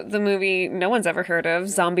do the movie no one's ever heard of,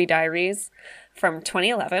 Zombie Diaries, from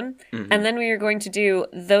 2011. And then we are going to do,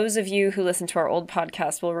 those of you who listen to our old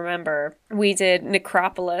podcast will remember, we did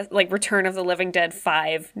Necropolis, like Return of the Living Dead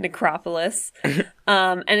 5 Necropolis.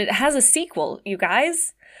 And it has a sequel, you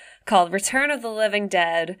guys, called Return of the Living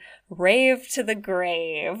Dead Rave to the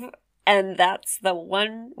Grave. And that's the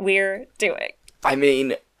one we're doing. I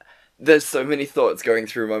mean, there's so many thoughts going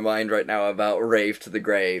through my mind right now about Rave to the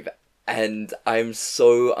Grave. And I'm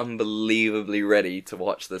so unbelievably ready to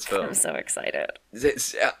watch this film. I'm so excited.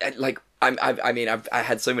 It's like I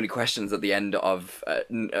had so many questions at the end of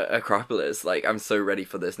Acropolis. Like, I'm so ready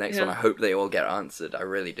for this next one. I hope they all get answered. I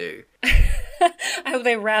really do. I hope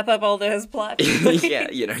they wrap up all those plots. Yeah,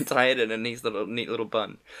 you know, tie it in a neat little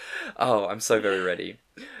bun. Oh, I'm so very ready.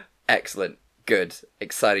 Excellent. Good.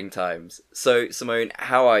 Exciting times. So, Simone,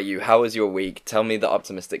 how are you? How was your week? Tell me the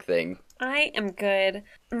optimistic thing. I am good.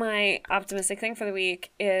 My optimistic thing for the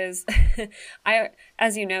week is,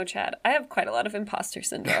 as you know, Chad, I have quite a lot of imposter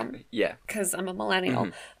syndrome. Yeah. Because I'm a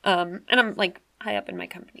millennial. And I'm, like, high up in my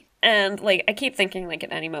company. And, like, I keep thinking, like,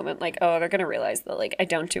 at any moment, like, oh, they're going to realize that, like, I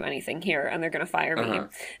don't do anything here and they're going to fire me.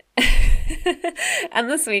 And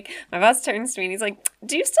this week, my boss turns to me and he's like,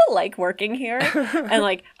 do you still like working here? And,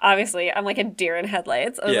 like, obviously, I'm like a deer in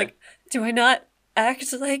headlights. I was like, do I not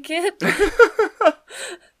act like it?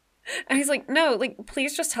 And he's like, no, like,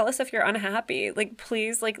 please just tell us if you're unhappy. Like,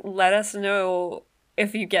 please, like, let us know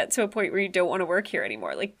if you get to a point where you don't want to work here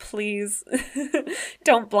anymore. Like, please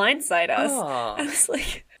don't blindside us. Aww. I was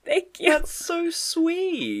like, thank you. That's so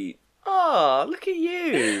sweet. Oh, look at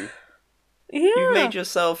you. Yeah. You've made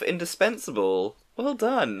yourself indispensable. Well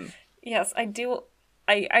done. Yes, I do.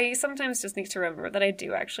 I sometimes just need to remember that I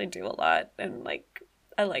do actually do a lot. And, like,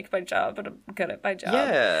 I like my job and I'm good at my job.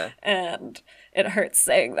 Yeah. And it hurts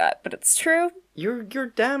saying that, but it's true. You're a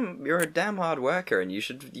damn hard worker, and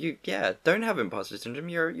you don't have imposter syndrome.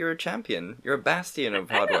 You're a champion. You're a bastion of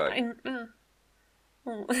hard work.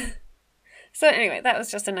 So anyway, that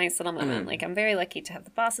was just a nice little moment. Like, I'm very lucky to have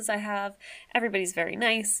the bosses I have. Everybody's very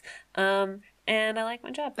nice. And I like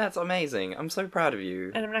my job. That's amazing. I'm so proud of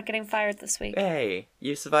you. And I'm not getting fired this week. Hey,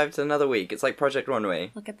 you survived another week. It's like Project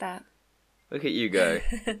Runway. Look at that. Look at you go.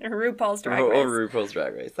 RuPaul's Drag Race. Or RuPaul's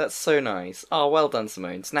Drag Race. That's so nice. Oh, well done,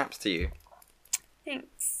 Simone. Snaps to you.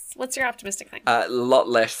 Thanks. What's your optimistic thing? A lot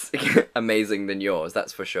less amazing than yours,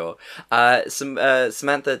 that's for sure.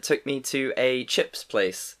 Samantha took me to a chips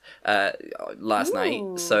place last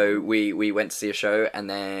night. So we went to see a show, and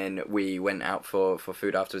then we went out for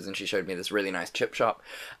food afterwards, and she showed me this really nice chip shop.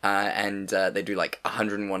 And they do like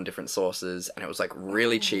 101 different sauces, and it was like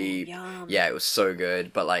really cheap. Yum. Yeah, it was so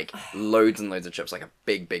good. But like loads and loads of chips, like a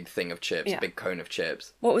big thing of chips, a big cone of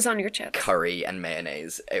chips. What was on your chips? Curry and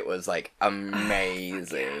mayonnaise. It was like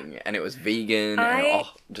amazing. everything, and it was vegan, and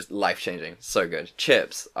just life-changing. So good.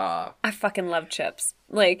 Chips. I fucking love chips.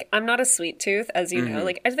 Like, I'm not a sweet tooth, as you know.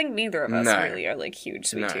 Like, I think neither of us really are, like, huge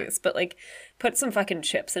sweet tooths. But, like, put some fucking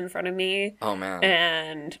chips in front of me. Oh, man.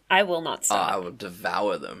 And I will not stop. I will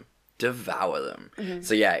devour them.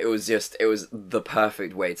 So yeah, it was the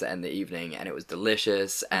perfect way to end the evening, and it was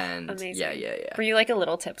delicious, and amazing. Yeah. Were you, like, a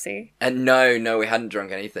little tipsy? And no, we hadn't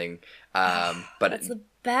drunk anything. But that's the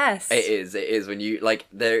best. It is when you, like,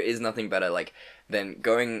 there is nothing better, like, than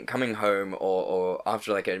coming home or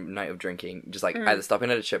after, like, a night of drinking, just, like, either stopping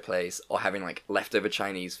at a chip place or having, like, leftover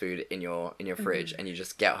Chinese food in your fridge, and you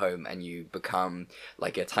just get home and you become,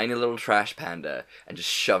 like, a tiny little trash panda and just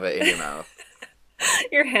shove it in your mouth.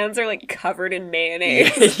 Your hands are, like, covered in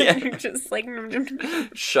mayonnaise. Yeah. You're just, like...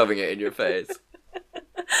 shoving it in your face.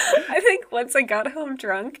 I think once I got home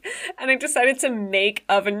drunk and I decided to make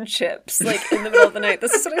oven chips, like, in the middle of the night.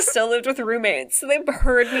 This is when I still lived with roommates. So they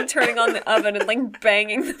heard me turning on the oven and, like,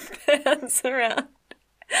 banging the pans around.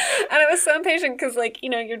 And I was so impatient because, like, you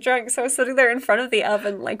know, you're drunk. So I was sitting there in front of the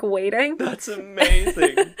oven, like, waiting. That's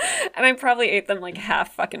amazing. And I probably ate them, like,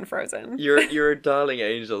 half fucking frozen. You're a darling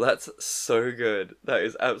angel. That's so good. That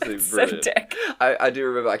is absolutely brilliant. So dick. I do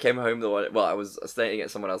remember I came home I was staying at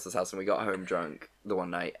someone else's house, and we got home drunk the one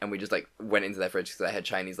night, and we just, like, went into their fridge because they had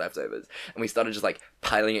Chinese leftovers, and we started just, like,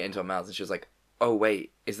 piling it into our mouths, and she was like, oh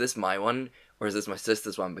wait, is this my one? Or is this my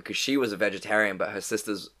sister's one? Because she was a vegetarian, but her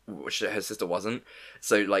sister wasn't.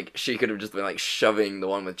 So, like, she could have just been, like, shoving the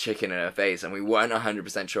one with chicken in her face, and we weren't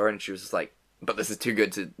 100% sure, and she was just like, but this is too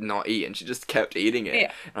good to not eat, and she just kept eating it.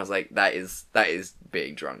 Yeah. And I was like, that is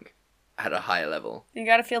being drunk at a higher level. You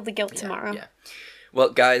gotta feel the guilt tomorrow. Yeah.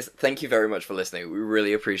 Well, guys, thank you very much for listening. We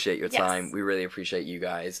really appreciate your time. Yes. We really appreciate you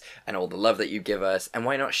guys and all the love that you give us. And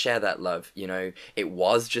why not share that love? You know, it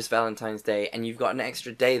was just Valentine's Day, and you've got an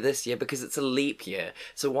extra day this year because it's a leap year.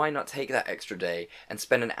 So why not take that extra day and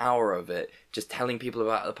spend an hour of it just telling people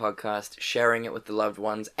about the podcast, sharing it with the loved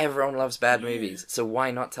ones. Everyone loves bad movies, so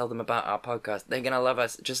why not tell them about our podcast? They're going to love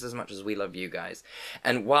us just as much as we love you guys.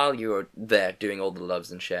 And while you're there doing all the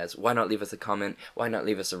loves and shares, why not leave us a comment? Why not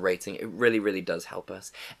leave us a rating? It really, really does help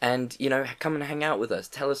us. And, you know, come and hang out with us.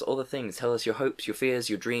 Tell us all the things. Tell us your hopes, your fears,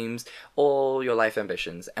 your dreams, all your life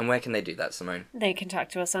ambitions. And where can they do that, Simone? They can talk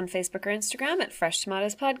to us on Facebook or Instagram at Fresh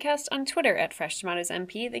Tomatoes Podcast, on Twitter at Fresh Tomatoes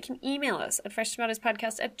MP. They can email us at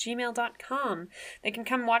freshtomatoespodcast@gmail.com. They can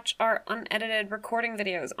come watch our unedited recording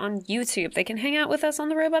videos on YouTube. They can hang out with us on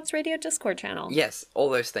the Robots Radio Discord channel. Yes, all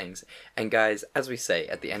those things. And guys, as we say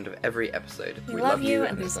at the end of every episode, we love you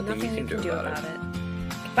and there's nothing you can do about it.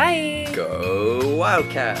 Goodbye! Go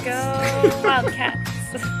Wildcats! Go Wildcats!